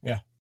 Yeah.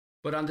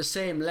 But on the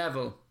same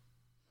level.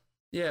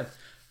 Yeah.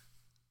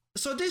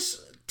 So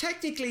this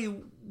technically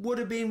would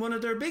have been one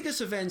of their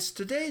biggest events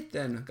to date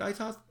then. I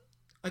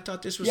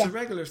thought this was a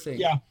regular thing.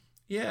 Yeah.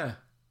 Yeah.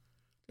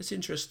 It's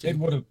interesting. It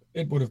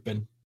would have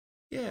been.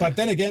 Yeah. But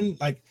then again,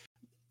 like,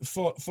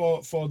 for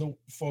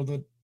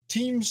the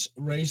teams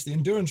race, the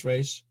endurance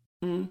race,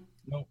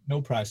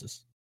 no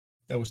prizes.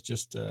 That was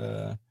just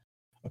a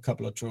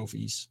couple of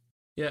trophies.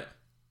 Yeah,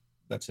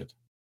 that's it.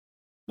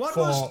 For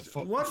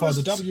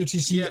the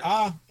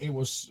WTCR, it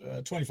was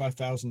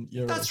 25,000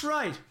 euros. That's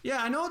right.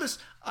 Yeah, I noticed.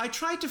 I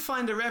tried to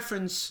find a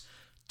reference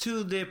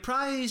to the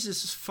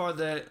prizes for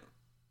the,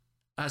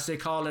 as they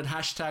call it,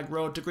 hashtag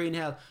Road to Green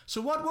Hell.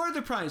 So what were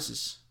the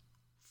prizes?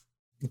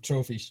 The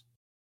trophies.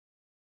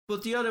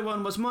 But the other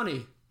one was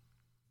money.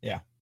 Yeah.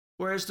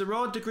 Whereas the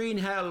Road to Green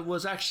Hell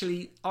was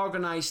actually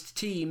organised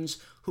teams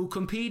who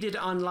competed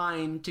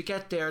online to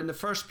get there in the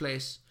first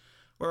place.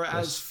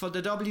 Whereas for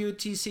the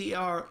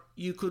WTCR,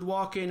 you could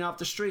walk in off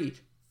the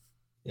street.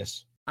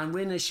 Yes. And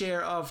win a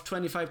share of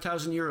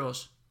 25,000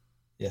 euros.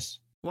 Yes.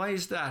 Why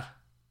is that?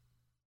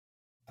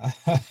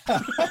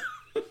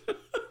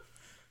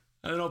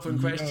 An open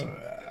question.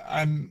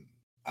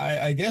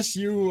 I guess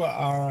you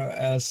are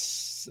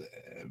as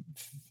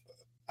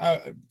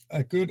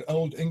a good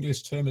old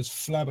English term is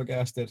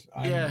flabbergasted.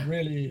 I'm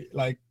really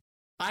like.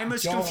 I'm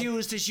as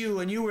confused as you,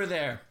 and you were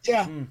there.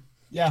 Yeah.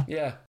 Yeah.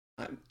 Yeah.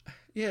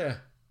 Yeah.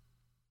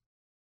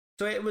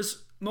 So it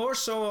was more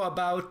so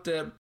about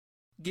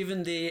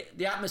given the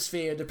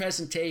atmosphere, the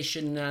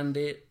presentation, and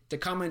the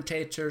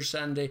commentators,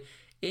 and the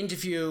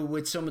interview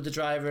with some of the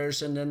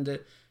drivers, and then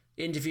the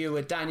interview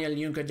with Daniel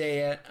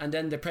Juncadella, and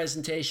then the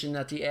presentation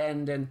at the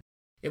end. And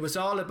it was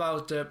all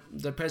about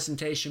the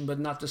presentation, but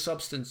not the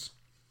substance.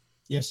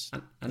 Yes.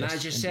 And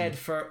as you said,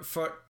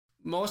 for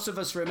most of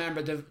us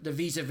remember the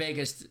Visa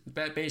Vegas,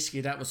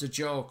 basically that was a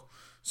joke.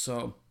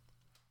 So,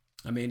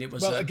 I mean, it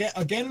was... Well,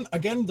 again,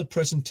 the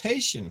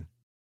presentation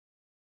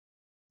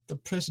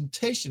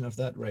of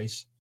that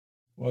race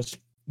was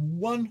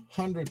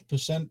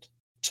 100%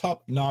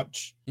 top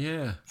notch.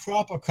 Yeah.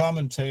 Proper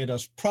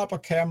commentators, proper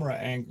camera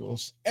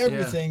angles.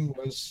 Everything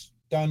was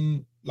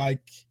done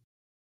like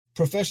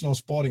professional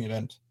sporting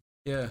event.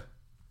 Yeah.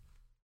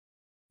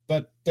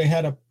 But they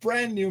had a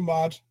brand new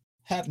mod,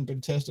 hadn't been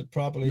tested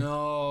properly.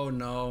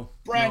 No.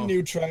 Brand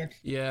new track.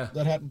 Yeah.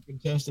 That hadn't been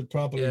tested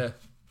properly. Yeah.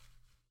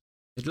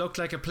 It looked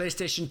like a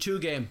PlayStation 2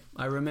 game,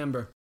 I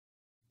remember.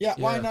 Yeah,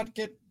 why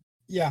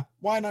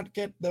not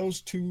get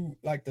those two,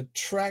 like the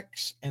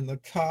tracks and the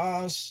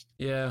cars?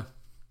 Yeah.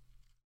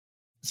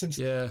 Since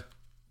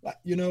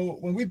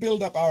when we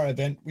build up our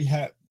event,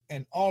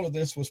 and all of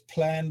this was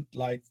planned,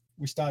 like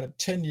we started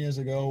 10 years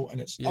ago,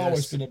 and it's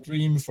always been a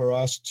dream for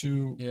us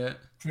to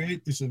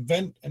create this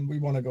event, and we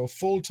want to go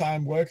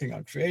full-time working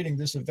on creating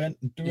this event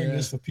and doing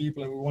this for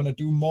people, and we want to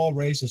do more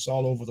races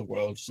all over the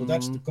world. So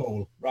that's the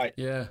goal, right?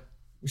 Yeah.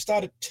 We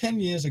started 10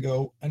 years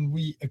ago, and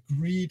we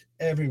agreed,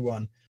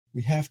 everyone,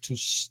 we have to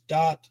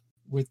start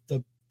with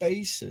the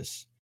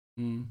basis.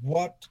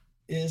 What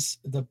is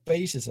the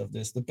basis of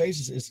this? The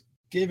basis is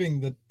giving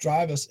the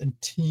drivers and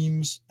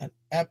teams an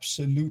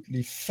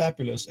absolutely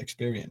fabulous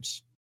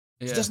experience.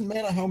 Yeah. It doesn't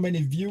matter how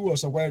many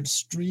viewers or where it's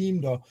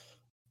streamed or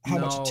how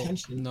much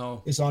attention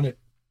is on it.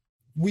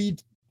 We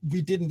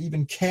didn't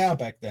even care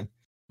back then.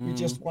 We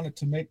just wanted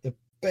to make the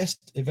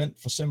best event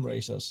for sim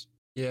racers.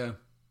 Yeah.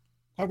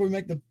 How can we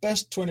make the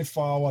best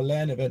 24-hour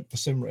LAN event for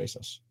sim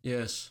racers?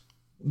 Yes.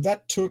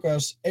 That took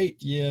us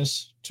 8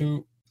 years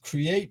to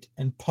create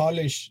and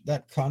polish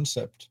that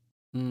concept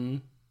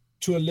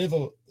to a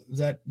level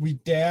that we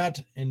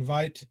dared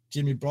invite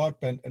Jimmy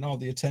Broadbent and all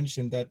the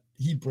attention that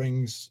he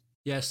brings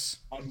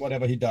on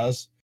whatever he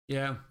does.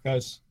 Yeah.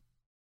 Because,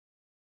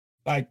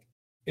 like,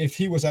 if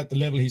he was at the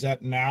level he's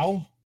at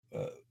now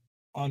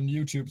on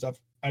YouTube stuff,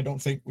 I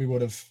don't think we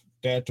would have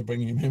dared to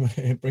bring him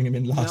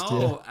in last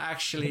year. No,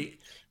 actually.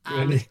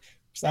 Really.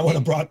 That would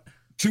have brought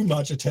too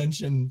much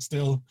attention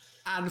still.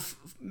 And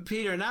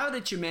Peter, now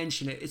that you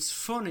mention it, it's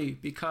funny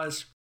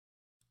because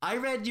I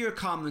read your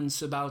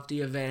comments about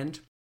the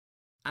event,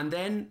 and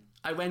then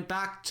I went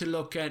back to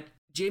look at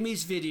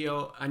Jimmy's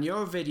video and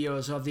your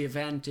videos of the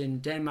event in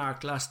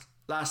Denmark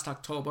last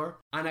October,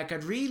 and I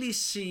could really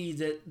see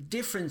the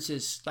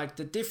differences, like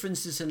the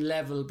differences in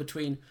level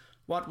between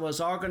what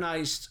was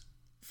organized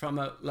from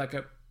a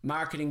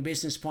marketing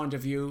business point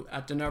of view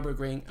at the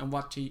Nürburgring and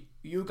what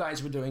you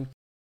guys were doing.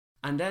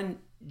 And then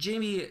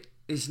Jimmy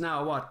is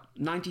now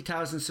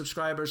 90,000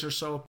 subscribers or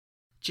so.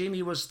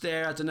 Jimmy was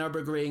there at the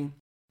Nürburgring,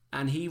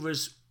 and he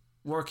was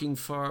working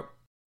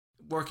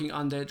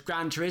on the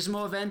Gran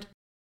Turismo event.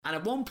 And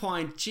at one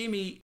point,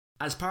 Jimmy,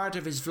 as part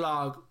of his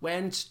vlog,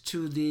 went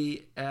to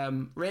the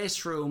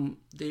race room.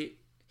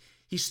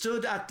 He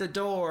stood at the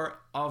door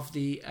of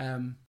the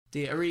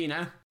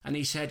arena, and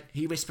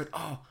he whispered,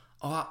 "Oh,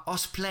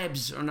 us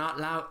plebs are not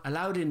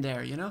allowed in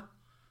there, you know."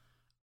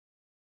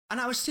 And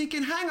I was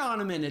thinking, hang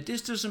on a minute,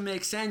 this doesn't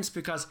make sense,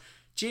 because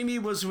Jimmy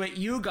was with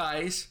you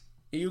guys.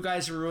 You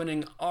guys were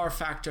running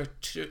R-Factor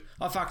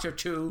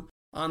 2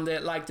 on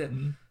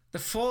the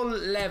full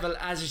level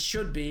as it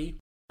should be.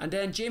 And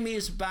then Jimmy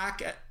is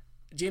back.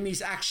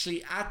 Jimmy's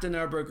actually at the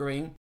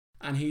Nürburgring,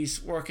 and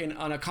he's working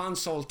on a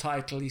console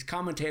title. He's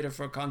commentator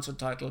for a console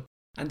title.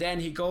 And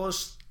then he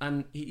goes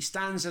and he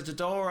stands at the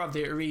door of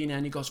the arena,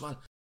 and he goes, "Well,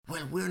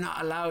 well, we're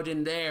not allowed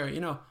in there,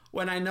 you know,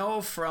 when I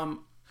know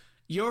from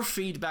your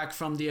feedback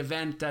from the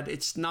event that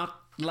it's not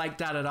like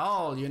that at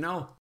all, you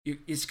know.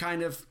 It's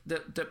kind of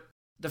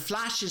the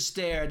flash is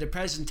there, the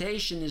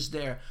presentation is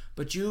there,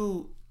 but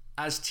you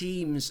as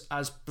teams,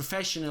 as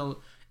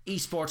professional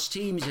esports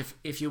teams,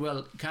 if you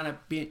will,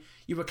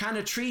 you were kind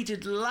of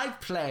treated like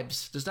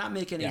plebs. Does that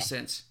make any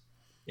sense?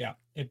 Yeah,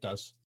 it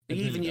does. It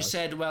Even really you does.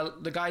 said, well,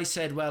 the guy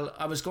said, well,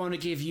 I was going to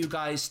give you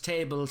guys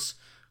tables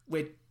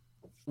with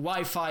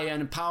Wi-Fi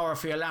and power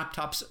for your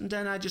laptops, and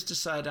then I just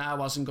decided I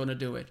wasn't going to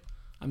do it.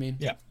 I mean,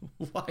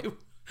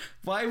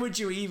 why would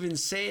you even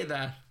say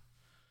that?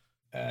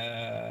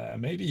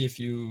 Maybe if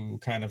you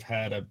kind of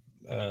had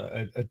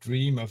a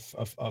dream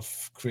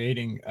of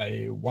creating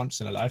a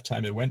once in a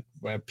lifetime event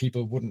where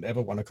people wouldn't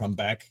ever want to come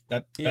back.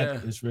 That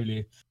is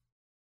really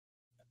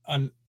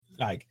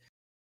like,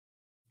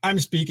 I'm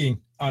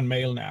speaking on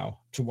mail now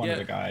to one of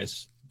the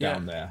guys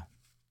down there.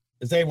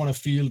 They want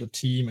to feel the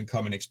team and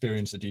come and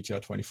experience the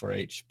DTR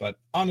 24H. But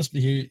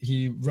honestly,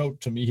 he wrote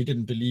to me, he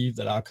didn't believe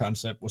that our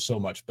concept was so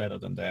much better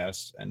than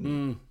theirs.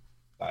 And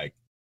like,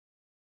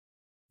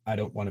 I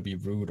don't want to be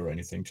rude or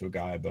anything to a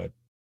guy, but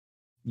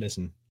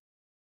listen,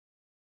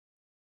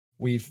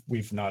 we've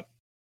not,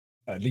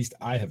 at least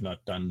I have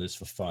not done this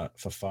for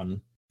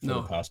fun for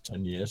the past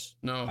 10 years.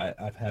 No,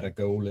 I've had a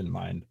goal in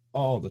mind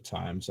all the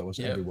time. So is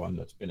everyone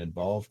that's been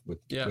involved with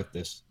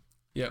this.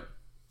 Yeah.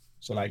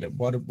 So like,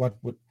 what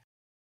would,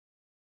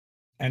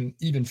 and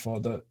even for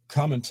the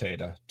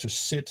commentator to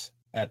sit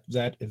at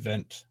that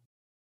event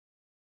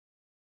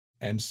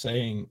and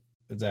saying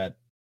that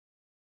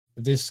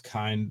this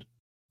kind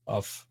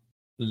of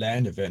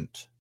LAN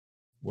event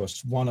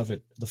was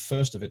the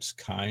first of its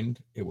kind.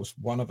 It was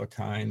one of a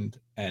kind,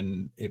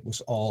 and it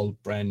was all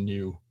brand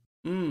new.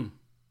 And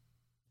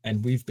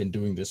we've been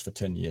doing this for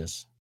 10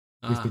 years.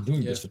 We've been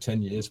doing this for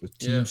 10 years with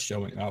teams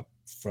showing up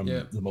from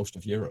the most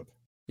of Europe.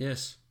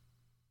 Yes.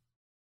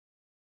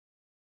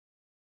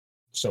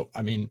 So,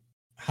 I mean,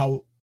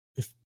 how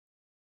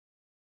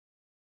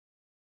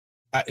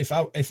if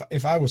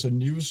I was a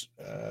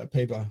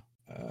newspaper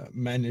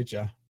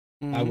manager,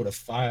 I would have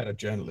fired a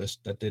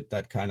journalist that did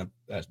that kind of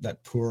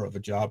that poor of a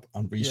job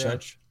on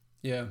research.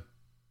 Yeah.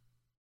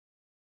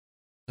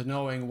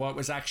 Knowing what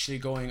was actually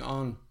going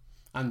on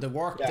and the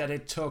work that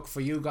it took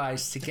for you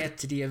guys to get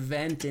to the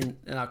event in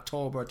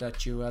October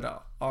that you had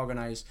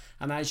organized.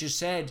 And as you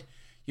said,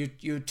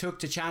 you took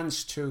the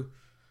chance to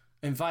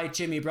invite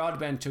Jimmy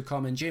Broadbent to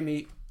come, and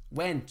Jimmy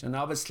went, and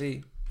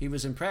obviously he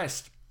was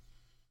impressed.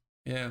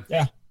 Yeah.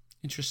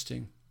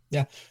 Interesting.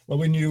 Yeah. Well,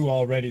 we knew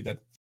already that,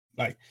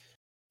 like,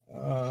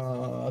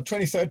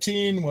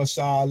 2013 was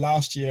our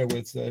last year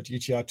with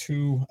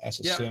GTR2 as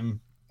a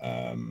sim.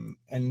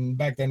 And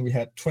back then we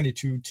had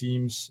 22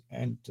 teams,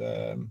 and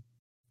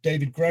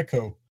David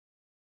Greco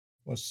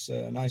was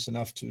nice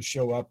enough to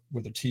show up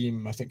with a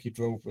team. I think he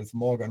drove with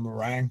Morgan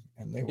Morang,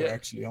 and they were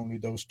actually only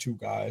those two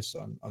guys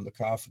on the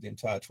car for the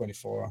entire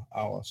 24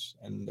 hours,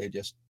 and they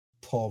just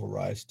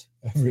pulverized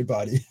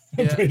everybody.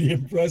 Pretty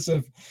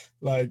impressive.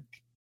 Like,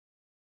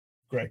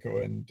 Greco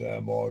and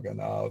Morgan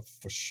are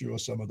for sure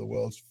some of the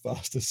world's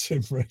fastest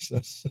sim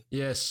racers.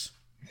 Yes.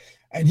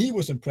 And he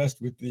was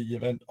impressed with the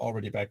event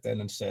already back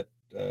then and said,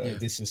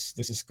 this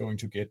is going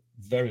to get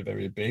very,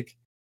 very big.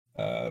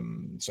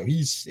 So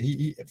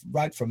he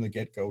right from the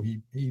get-go,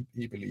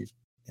 he believed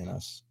in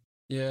us.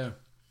 Yeah.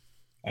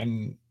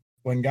 And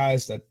when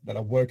guys that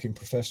are working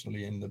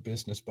professionally in the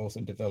business, both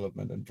in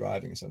development and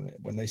driving, so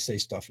when they say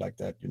stuff like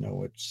that, you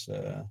know, it's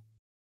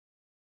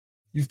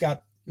you've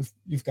got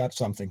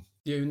something.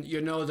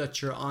 You know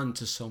that you're on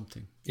to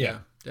something. Yeah,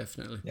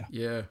 definitely.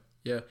 Yeah.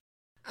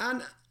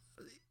 And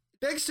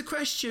begs the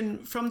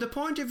question, from the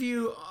point of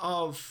view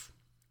of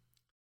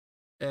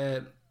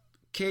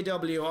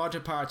KW Auto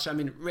Parts, I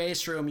mean,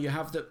 Race Room, you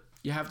have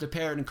the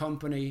parent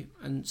company,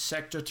 and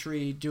Sector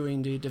 3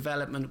 doing the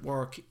development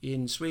work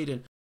in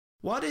Sweden.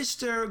 What is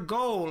their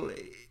goal?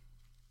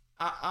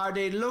 Are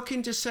they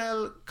looking to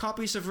sell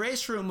copies of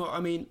Race Room? Or, I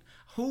mean,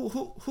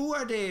 who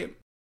are they?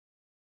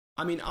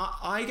 I mean,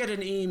 I get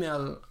an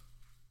email.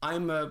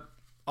 I'm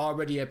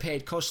already a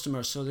paid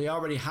customer, so they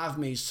already have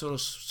me, so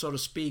to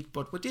speak.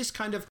 But with this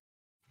kind of,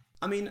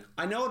 I mean,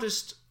 I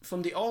noticed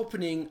from the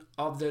opening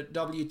of the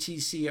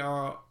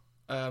WTCR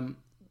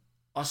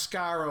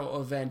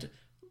Oscaro event.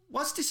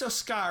 What's this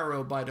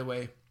Oscaro, by the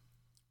way?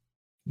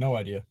 No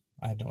idea.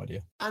 I had no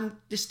idea. And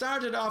they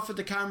started off with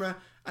the camera,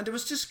 and there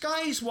was just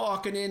guys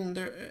walking in.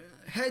 Their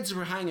heads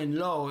were hanging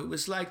low. It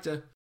was like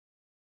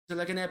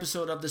like an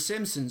episode of The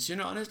Simpsons, you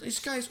know. And these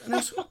guys, and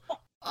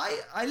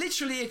I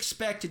literally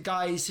expected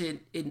guys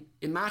in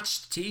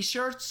matched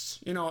t-shirts,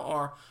 you know,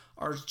 or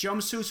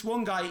jumpsuits.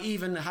 One guy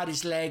even had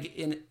his leg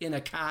in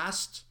a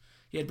cast.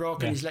 He had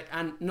broken his leg,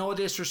 and no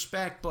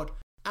disrespect, but.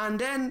 And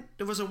then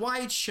there was a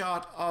wide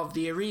shot of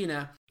the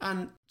arena,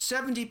 and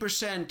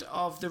 70%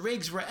 of the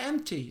rigs were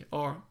empty.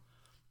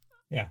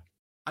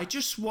 I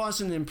just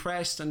wasn't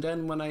impressed. And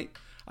then when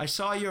I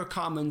saw your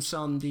comments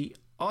on the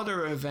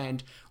other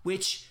event,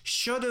 which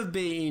should have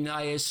been,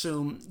 I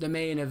assume, the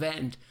main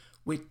event,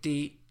 with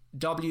the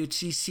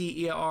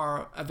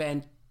WTCR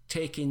event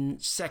taking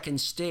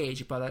second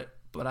stage, but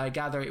I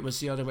gather it was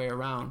the other way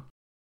around.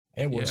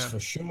 It was for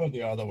sure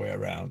the other way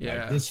around.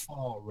 Yeah. Like this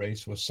fall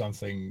race was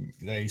something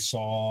they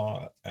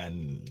saw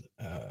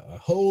a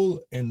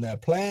hole in their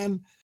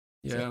plan.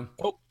 Yeah.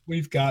 So,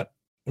 we've got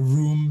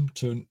room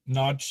to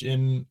notch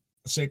in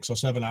 6 or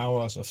 7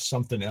 hours of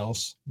something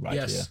else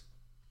here.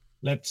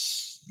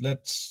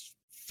 Let's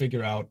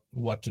figure out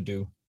what to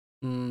do.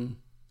 And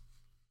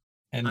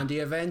the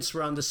events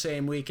were on the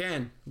same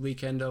weekend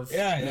of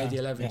May the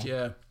 11th.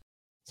 Yeah.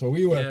 So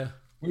we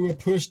were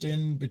pushed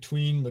in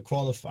between the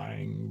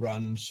qualifying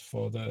runs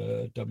for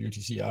the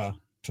WTCR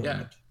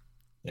tournament.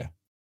 Yeah.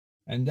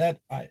 And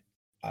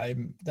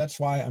that's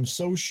why I'm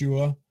so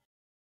sure,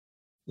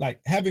 like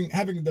having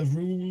the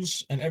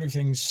rules and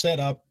everything set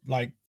up,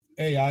 like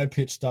AI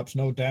pit stops,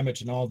 no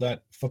damage and all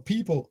that, for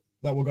people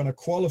that were going to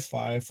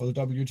qualify for the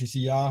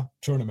WTCR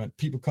tournament,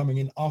 people coming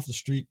in off the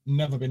street,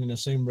 never been in the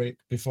same rate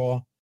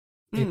before,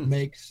 it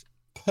makes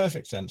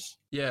perfect sense.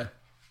 Yeah.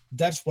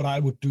 That's what I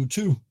would do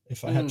too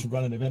if I had to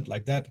run an event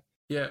like that.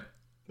 Yeah.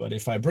 But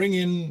if I bring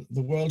in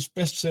the world's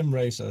best sim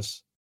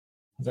racers,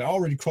 they're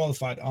already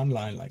qualified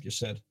online, like you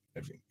said.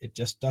 It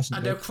just doesn't.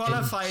 And they're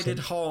qualified at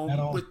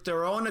home with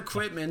their own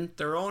equipment,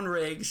 their own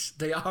rigs.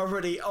 They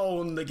already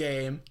own the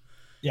game.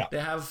 Yeah.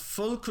 They have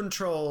full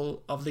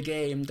control of the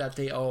game that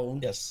they own.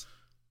 Yes.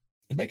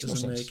 It makes no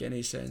sense. Doesn't make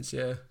any sense.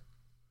 Yeah.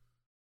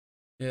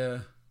 Yeah.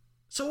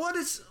 So what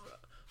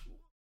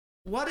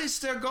is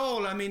their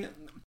goal? I mean,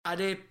 are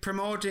they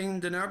promoting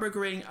the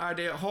Nürburgring? Are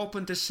they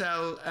hoping to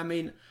sell? I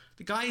mean,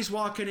 the guys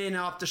walking in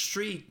off the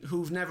street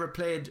who've never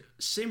played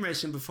sim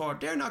racing before,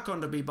 they're not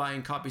going to be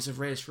buying copies of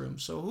Race Room.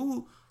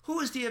 So who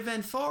is the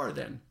event for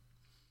then?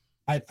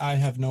 I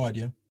have no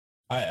idea.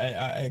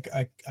 I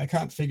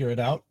can't figure it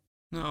out.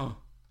 No.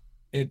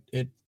 It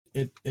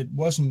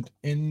wasn't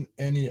in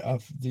any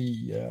of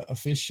the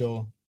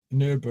official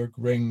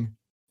Nürburgring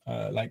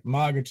like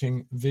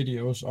marketing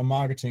videos or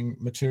marketing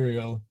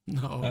material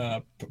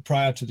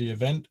prior to the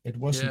event. It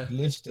wasn't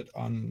listed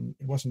on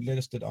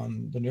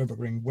the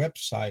Nürburgring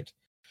website.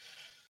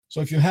 So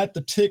if you had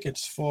the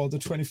tickets for the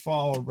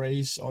 24-hour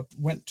race or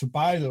went to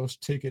buy those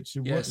tickets,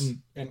 you wouldn't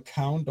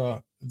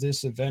encounter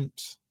this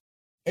event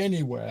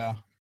anywhere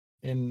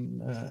in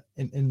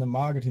the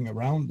marketing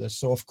around this.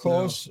 So of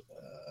course,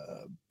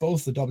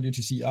 both the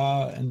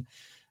WTCR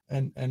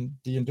and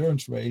the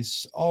endurance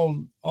race,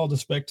 all the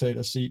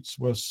spectator seats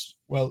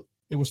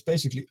it was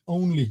basically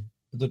only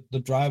the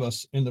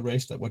drivers in the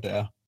race that were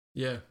there.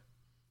 Yeah.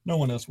 No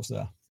one else was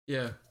there.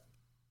 Yeah.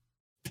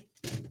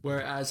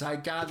 Whereas I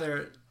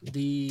gather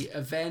the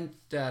event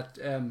that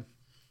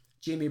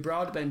Jimmy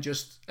Broadbent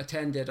just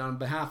attended on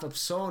behalf of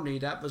Sony,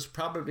 that was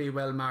probably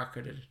well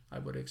marketed, I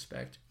would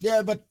expect.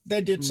 Yeah, but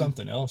they did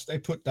something else. They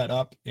put that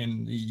up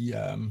in the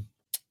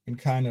in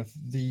kind of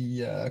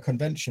the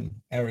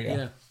convention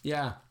area.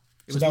 Yeah.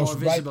 It so was that more was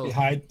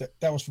visible.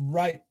 That was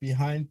right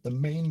behind the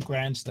main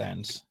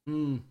grandstands.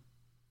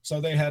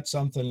 So they had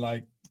something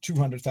like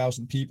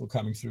 200,000 people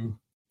coming through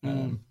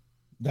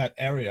that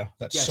area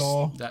that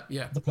saw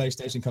the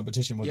PlayStation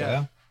competition were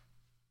there.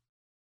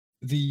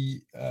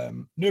 The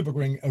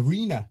Nürburgring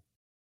Arena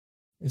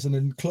is an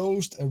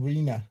enclosed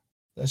arena.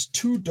 There's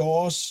 2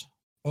 doors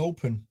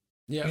open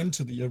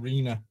into the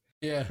arena.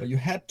 Yeah. But you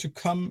had to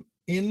come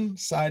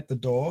inside the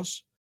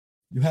doors.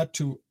 You had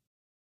to,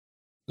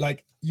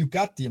 like, you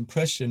got the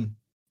impression,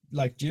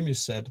 like Jimmy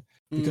said,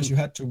 because you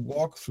had to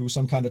walk through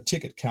some kind of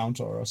ticket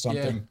counter or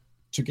something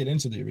to get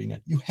into the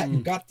arena. You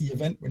got the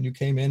event when you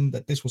came in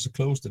that this was a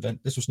closed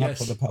event. This was not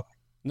for the public.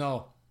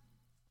 No.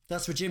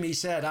 That's what Jimmy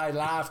said. I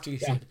laughed. He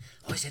said,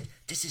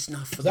 this is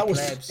not for the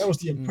plebs. That was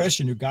the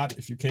impression you got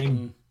if you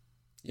came.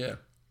 Yeah.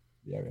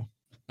 The area.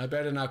 I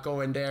better not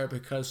go in there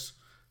because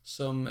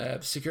some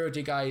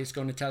security guy is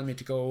going to tell me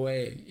to go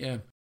away. Yeah.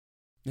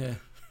 Yeah.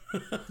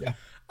 Yeah.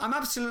 I'm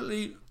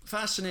absolutely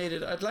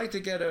fascinated. I'd like to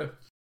get a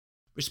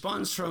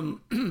response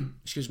from,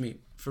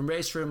 from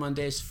Race Room on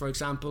this, for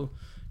example,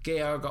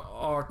 Georg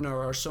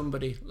Ortner or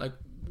somebody. Like,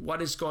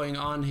 what is going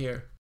on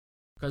here?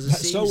 Because it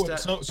seems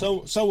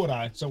so would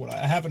I.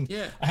 I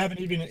haven't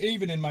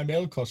even in my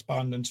mail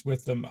correspondence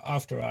with them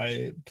after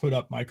I put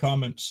up my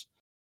comments.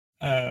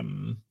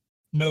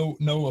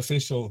 No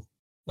official,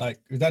 like,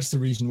 that's the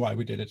reason why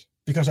we did it,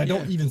 because I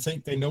don't even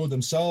think they know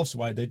themselves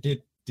why they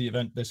did the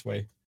event this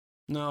way.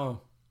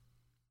 No.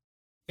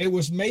 It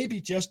was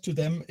maybe just to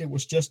them, it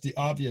was just the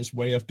obvious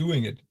way of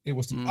doing it. It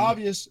was the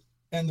obvious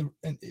and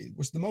it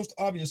was the most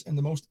obvious and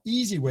the most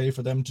easy way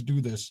for them to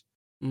do this.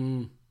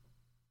 And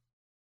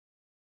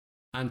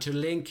to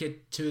link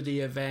it to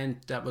the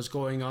event that was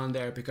going on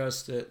there,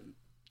 because the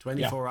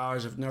 24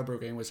 hours of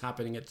Nürburgring was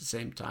happening at the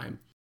same time.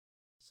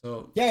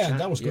 So and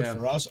that was good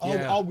for us.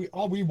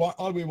 All we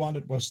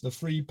wanted was the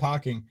free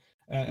parking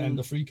and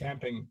the free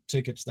camping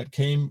tickets that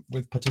came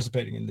with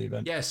participating in the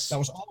event. Yes, that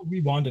was all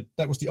we wanted.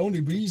 That was the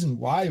only reason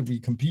why we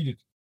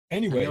competed.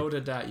 Anyway, I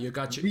noted that you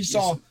got your.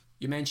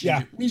 You mentioned.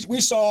 Yeah,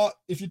 we saw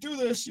if you do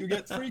this, you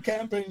get free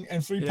camping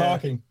and free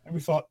parking, and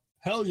we thought,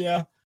 hell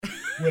yeah,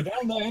 we're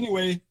down there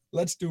anyway.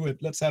 let's do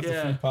it. Let's have the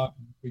free park,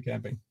 free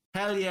camping.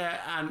 Hell yeah,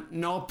 and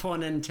no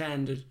pun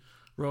intended.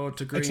 Road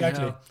to Green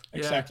Exactly. Hell.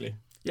 Exactly.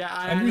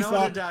 Yeah, and we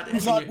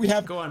thought we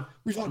have go on.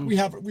 We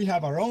thought we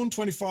have our own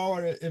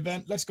 24-hour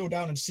event. Let's go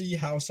down and see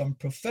how some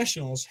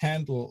professionals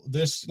handle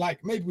this.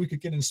 Like maybe we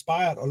could get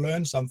inspired or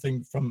learn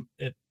something from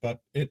it, but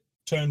it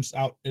turns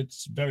out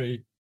it's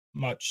very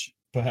much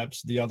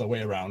perhaps the other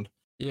way around.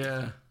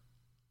 Yeah.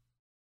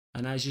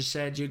 And as you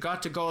said, you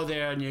got to go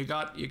there and you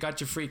got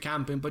your free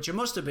camping, but you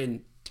must have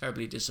been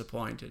terribly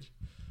disappointed.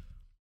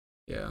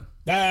 Yeah.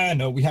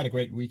 No, we had a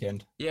great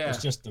weekend. Yeah.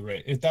 It's just the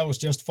rate. That was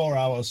just 4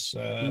 hours.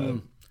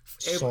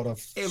 It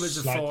was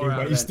a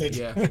 4-hour wasted.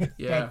 Event.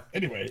 Yeah.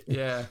 Anyway.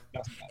 Yeah.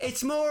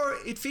 It's more.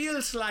 It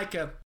feels like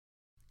a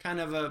kind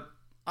of a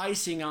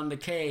icing on the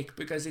cake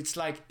because it's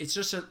like it's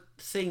just a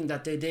thing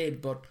that they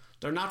did, but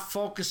they're not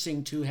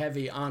focusing too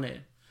heavy on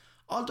it.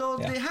 Although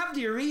they have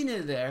the arena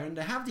there and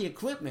they have the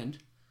equipment,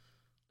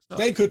 so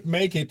they could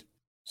make it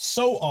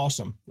so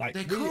awesome. Like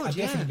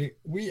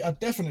we are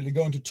definitely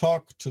going to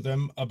talk to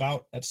them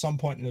about at some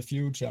point in the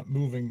future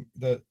moving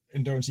the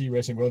Endurance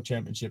E-Racing World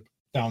Championship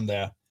down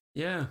there.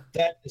 Yeah,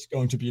 that is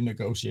going to be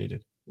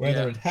negotiated.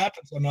 Whether it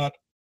happens or not,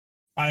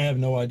 I have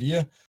no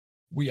idea.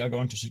 We are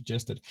going to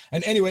suggest it.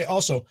 And anyway,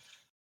 also,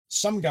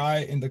 some guy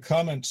in the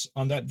comments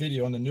on that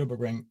video on the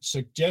Nürburgring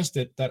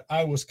suggested that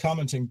I was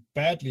commenting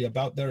badly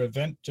about their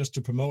event just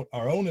to promote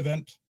our own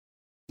event.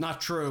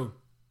 Not true.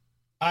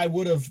 I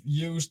would have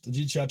used the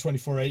GTR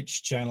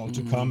 24H channel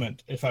to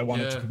comment if I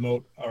wanted to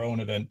promote our own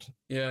event.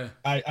 Yeah.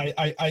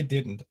 I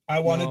didn't. I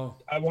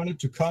wanted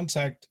to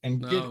contact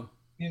and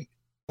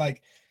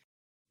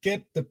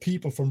get the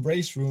people from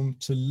Race Room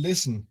to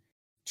listen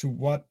to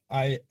what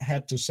I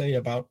had to say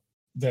about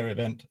their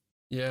event.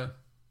 Yeah.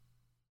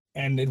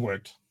 And it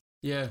worked.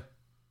 Yeah.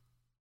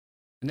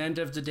 At the end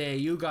of the day,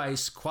 you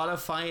guys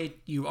qualified,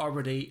 you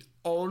already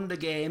own the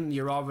game,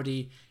 you're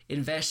already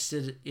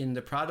invested in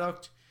the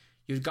product,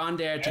 you've gone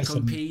there to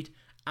compete,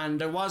 and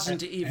there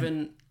wasn't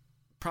even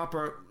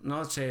proper,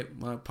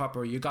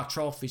 you got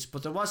trophies,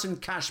 but there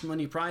wasn't cash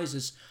money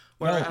prizes.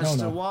 Whereas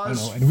there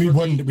was, and we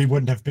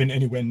wouldn't have been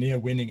anywhere near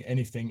winning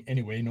anything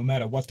anyway, no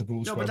matter what the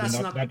rules were. But that's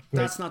not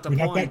the We're point.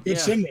 Not that good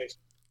sim racing.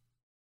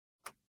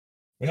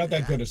 We're not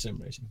that good at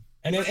sim racing.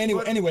 And then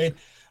anyway,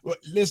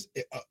 listen,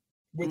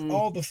 with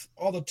all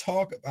the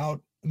talk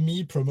about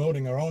me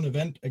promoting our own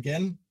event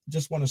again,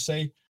 just want to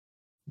say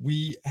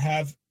we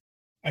have,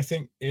 I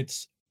think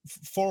it's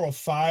 4 or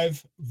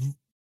 5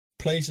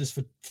 places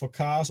for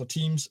cars or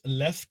teams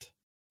left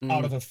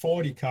out of a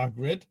 40-car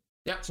grid.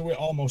 Yeah. So we're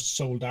almost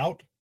sold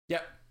out.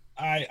 Yeah.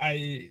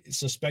 I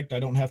suspect I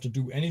don't have to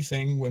do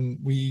anything when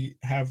we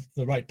have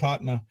the right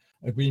partner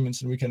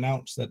agreements and we can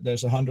announce that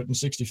there's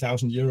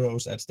 160,000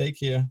 euros at stake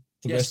here.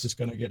 The rest is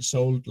going to get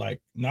sold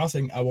like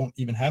nothing. I won't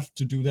even have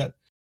to do that.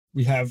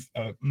 We have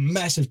a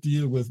massive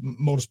deal with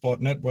Motorsport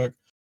Network,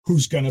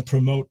 who's going to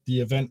promote the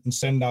event and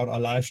send out our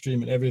live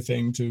stream and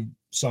everything to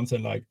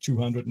something like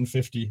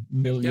 250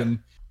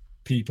 million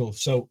people.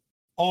 So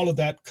all of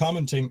that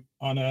commenting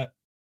on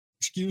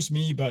excuse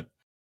me, but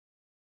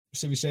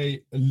so we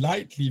say a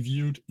lightly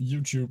viewed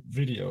YouTube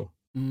video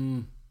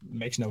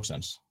makes no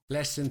sense.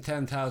 Less than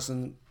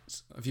 10,000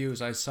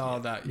 views. I saw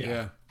that.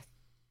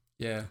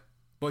 Yeah.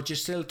 But you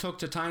still took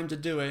the time to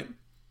do it.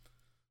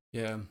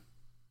 Yeah.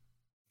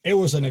 It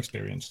was an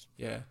experience.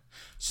 Yeah.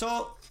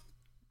 So,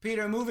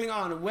 Peter, moving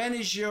on. When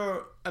is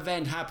your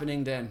event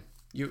happening then?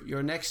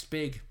 Your next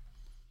big?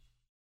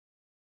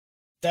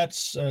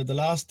 That's the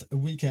last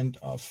weekend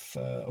of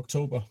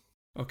October.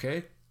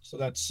 Okay. So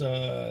that's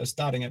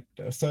starting at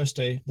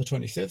Thursday, the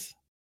 25th.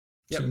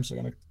 Yep. Teams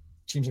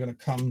are gonna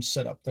come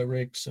set up their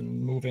rigs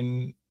and move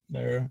in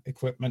their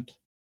equipment.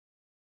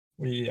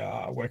 We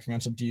are working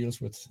on some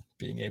deals with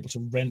being able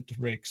to rent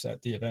rigs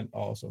at the event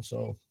also.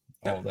 So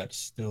all that's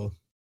still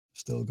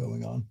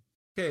going on.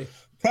 Okay.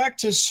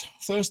 Practice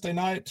Thursday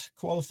night,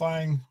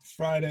 qualifying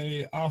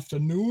Friday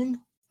afternoon.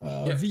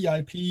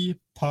 VIP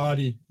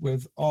party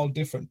with all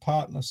different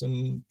partners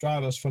and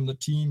drivers from the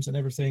teams and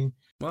everything.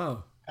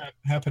 Wow.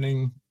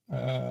 Happening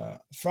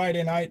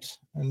Friday night,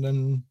 and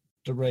then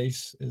the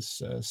race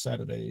is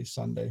Saturday,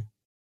 Sunday.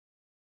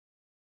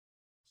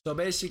 So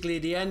basically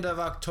the end of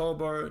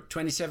October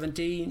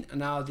 2017 and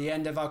now the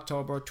end of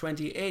October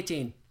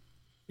 2018.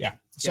 Yeah,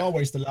 it's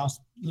always the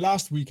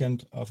last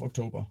weekend of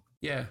October.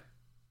 Yeah.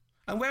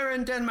 And where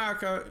in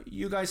Denmark are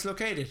you guys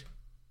located?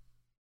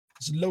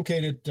 It's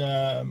located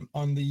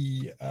on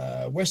the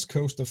west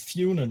coast of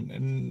Funen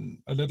in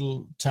a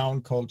little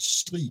town called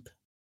Strib.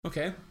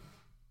 Okay.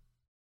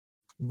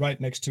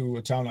 Right next to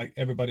a town like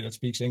everybody that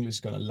speaks English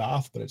is going to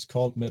laugh, but it's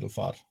called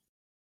Middelfart.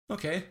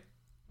 Okay.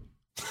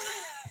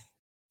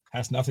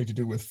 Has nothing to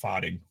do with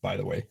farting, by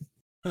the way.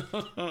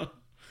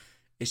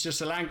 It's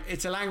just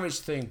it's a language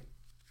thing.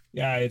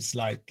 Yeah, it's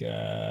like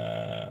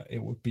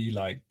it would be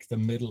like the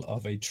middle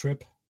of a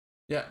trip.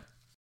 Yeah.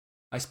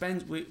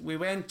 We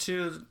went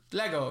to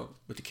Lego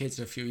with the kids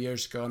a few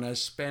years ago, and I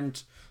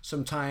spent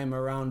some time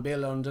around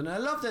Billund, and I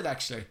loved it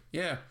actually.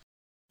 Yeah.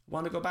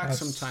 Want to go back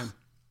sometime.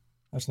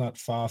 That's not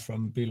far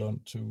from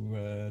Billund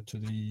to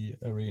the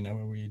arena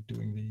where we're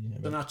doing the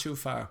event. They're not too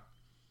far.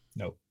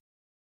 No.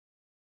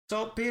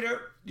 So,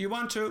 Peter, do you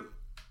want to?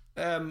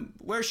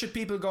 Where should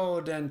people go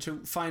then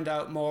to find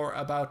out more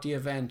about the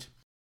event?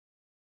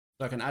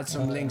 So I can add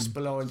some links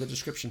below in the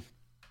description.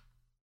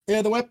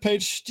 Yeah, the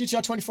webpage,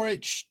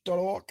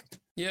 gtr24h.org.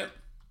 Yeah.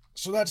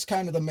 So that's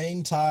kind of the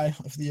main tie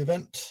of the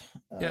event.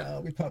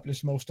 Yeah. We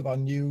publish most of our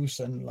news,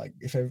 and like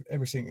if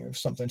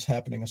something's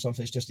happening or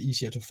something, it's just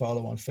easier to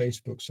follow on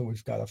Facebook. So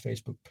we've got a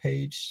Facebook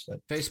page.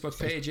 Facebook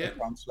page, yeah.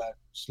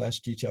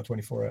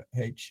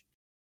 /GTR24H.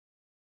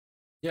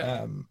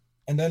 Yeah.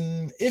 And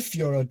then if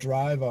you're a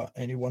driver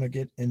and you want to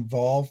get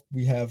involved,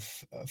 we have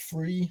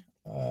free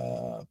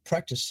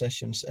practice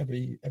sessions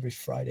every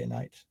Friday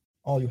night.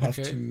 All you have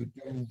to do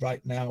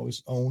right now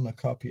is own a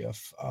copy of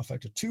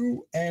R-Factor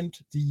 2 and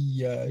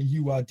the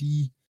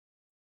URD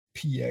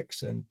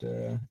PX and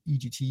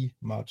EGT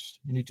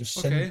mods. You need to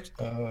send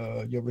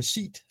your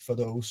receipt for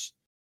those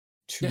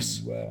to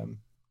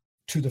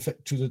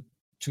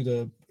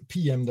the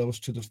PM those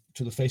to the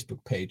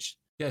Facebook page.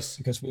 Yes.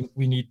 Because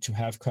we need to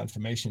have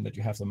confirmation that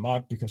you have the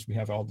mod, because we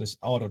have all this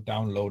auto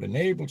download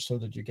enabled so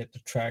that you get the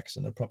tracks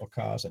and the proper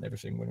cars and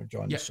everything when you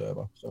join the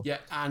server. So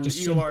and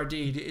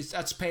URD,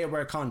 that's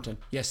pay-aware content.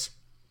 Yes.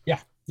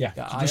 Yeah.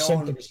 So just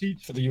send the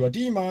receipt for the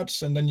URD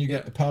mods, and then you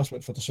get the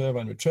password for the server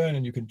in return,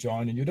 and you can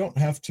join. And you don't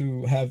have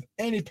to have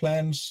any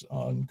plans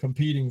on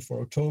competing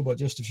for October,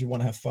 just if you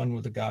want to have fun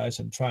with the guys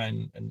and try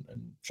and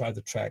try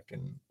the track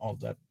and all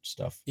that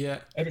stuff. Yeah.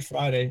 Every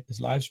Friday is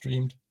live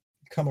streamed.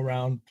 Come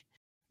around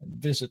and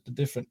visit the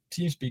different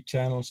TeamSpeak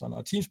channels on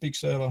our TeamSpeak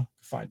server.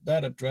 Find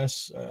that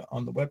address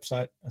on the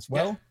website as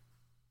well.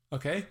 Yeah.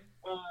 Okay.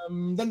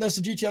 Then there's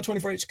the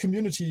GTR24H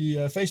community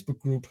Facebook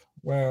group,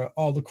 where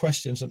all the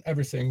questions and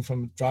everything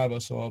from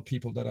drivers or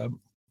people that are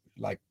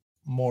like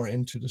more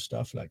into the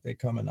stuff, like they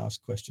come and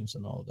ask questions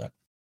and all of that.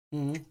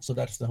 Mm-hmm. So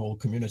that's the whole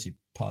community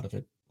part of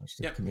it. That's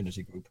the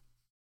community group.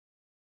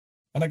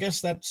 And I guess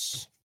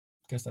that's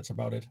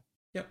about it.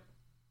 Yep.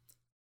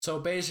 So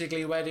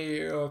basically, whether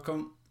you're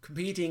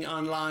competing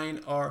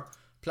online or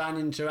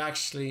planning to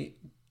actually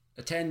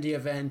attend the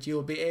event,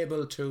 you'll be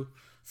able to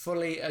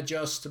fully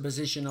adjust the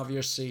position of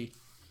your seat,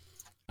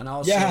 and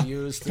also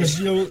use because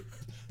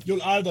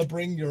you'll either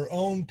bring your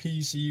own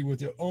PC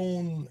with your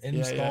own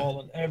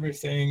install and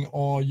everything,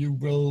 or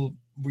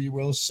we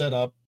will set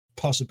up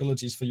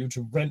possibilities for you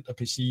to rent a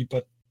PC,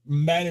 but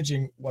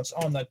managing what's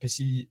on that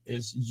PC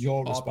is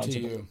your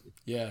responsibility.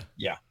 Yeah.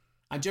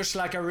 And just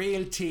like a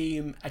real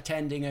team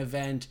attending an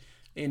event,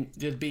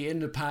 they'll be in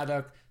the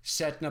paddock,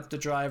 setting up the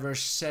drivers,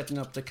 setting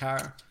up the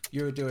car.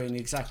 You're doing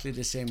exactly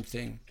the same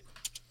thing,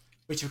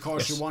 which of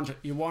course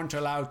you weren't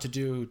allowed to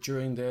do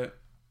during the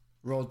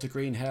Road to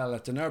Green Hell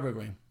at the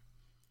Nürburgring.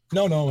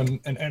 No,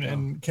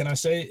 and can I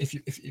say,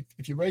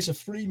 if you race a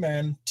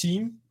 3-man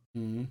team,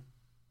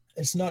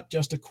 it's not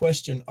just a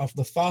question of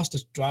the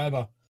fastest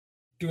driver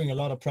doing a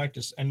lot of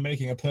practice and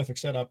making a perfect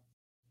setup,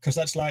 because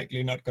that's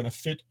likely not going to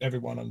fit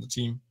everyone on the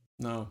team.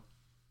 No.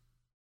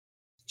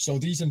 So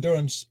these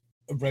endurance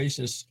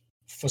races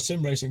for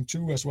sim racing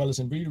too, as well as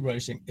in real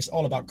racing, is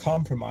all about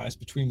compromise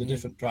between the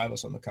different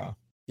drivers on the car.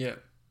 Yeah.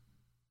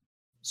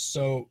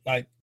 So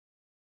like,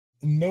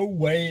 no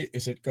way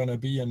is it going to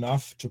be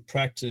enough to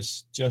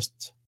practice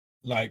just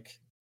like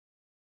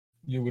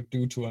you would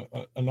do to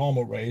a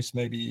normal race,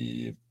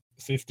 maybe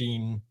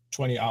 15,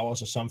 20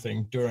 hours or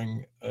something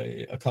during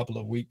a couple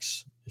of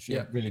weeks if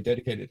you're really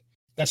dedicated.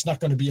 That's not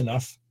going to be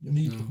enough. You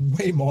need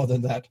way more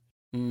than that.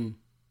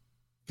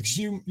 Because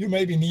you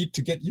maybe need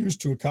to get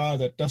used to a car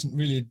that doesn't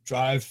really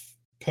drive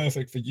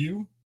perfect for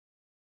you.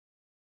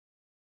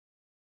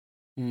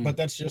 But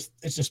it's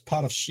just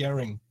part of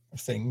sharing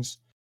things.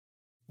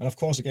 And of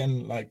course,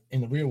 again, like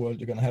in the real world,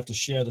 you're going to have to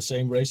share the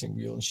same racing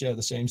wheel and share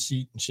the same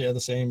seat and share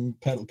the same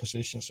pedal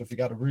position. So if you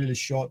got a really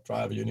short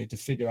driver, you need to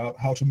figure out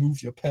how to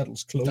move your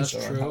pedals closer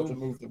and how to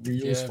move the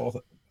wheels for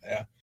the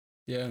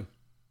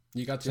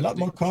You got a lot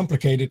more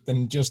complicated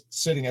than just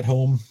sitting at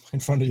home in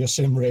front of your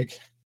sim rig.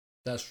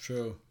 That's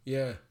true.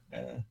 Yeah.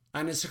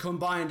 And it's a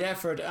combined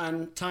effort,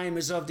 and time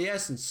is of the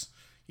essence.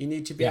 You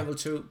need to be able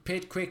to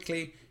pit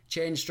quickly,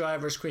 change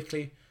drivers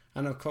quickly,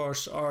 and of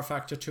course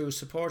R-Factor 2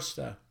 supports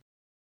that.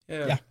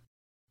 Yeah.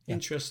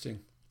 Interesting.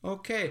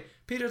 Okay.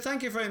 Peter,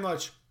 thank you very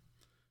much.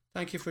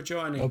 Thank you for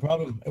joining. No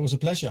problem. It was a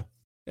pleasure.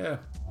 Yeah.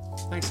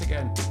 Thanks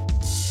again.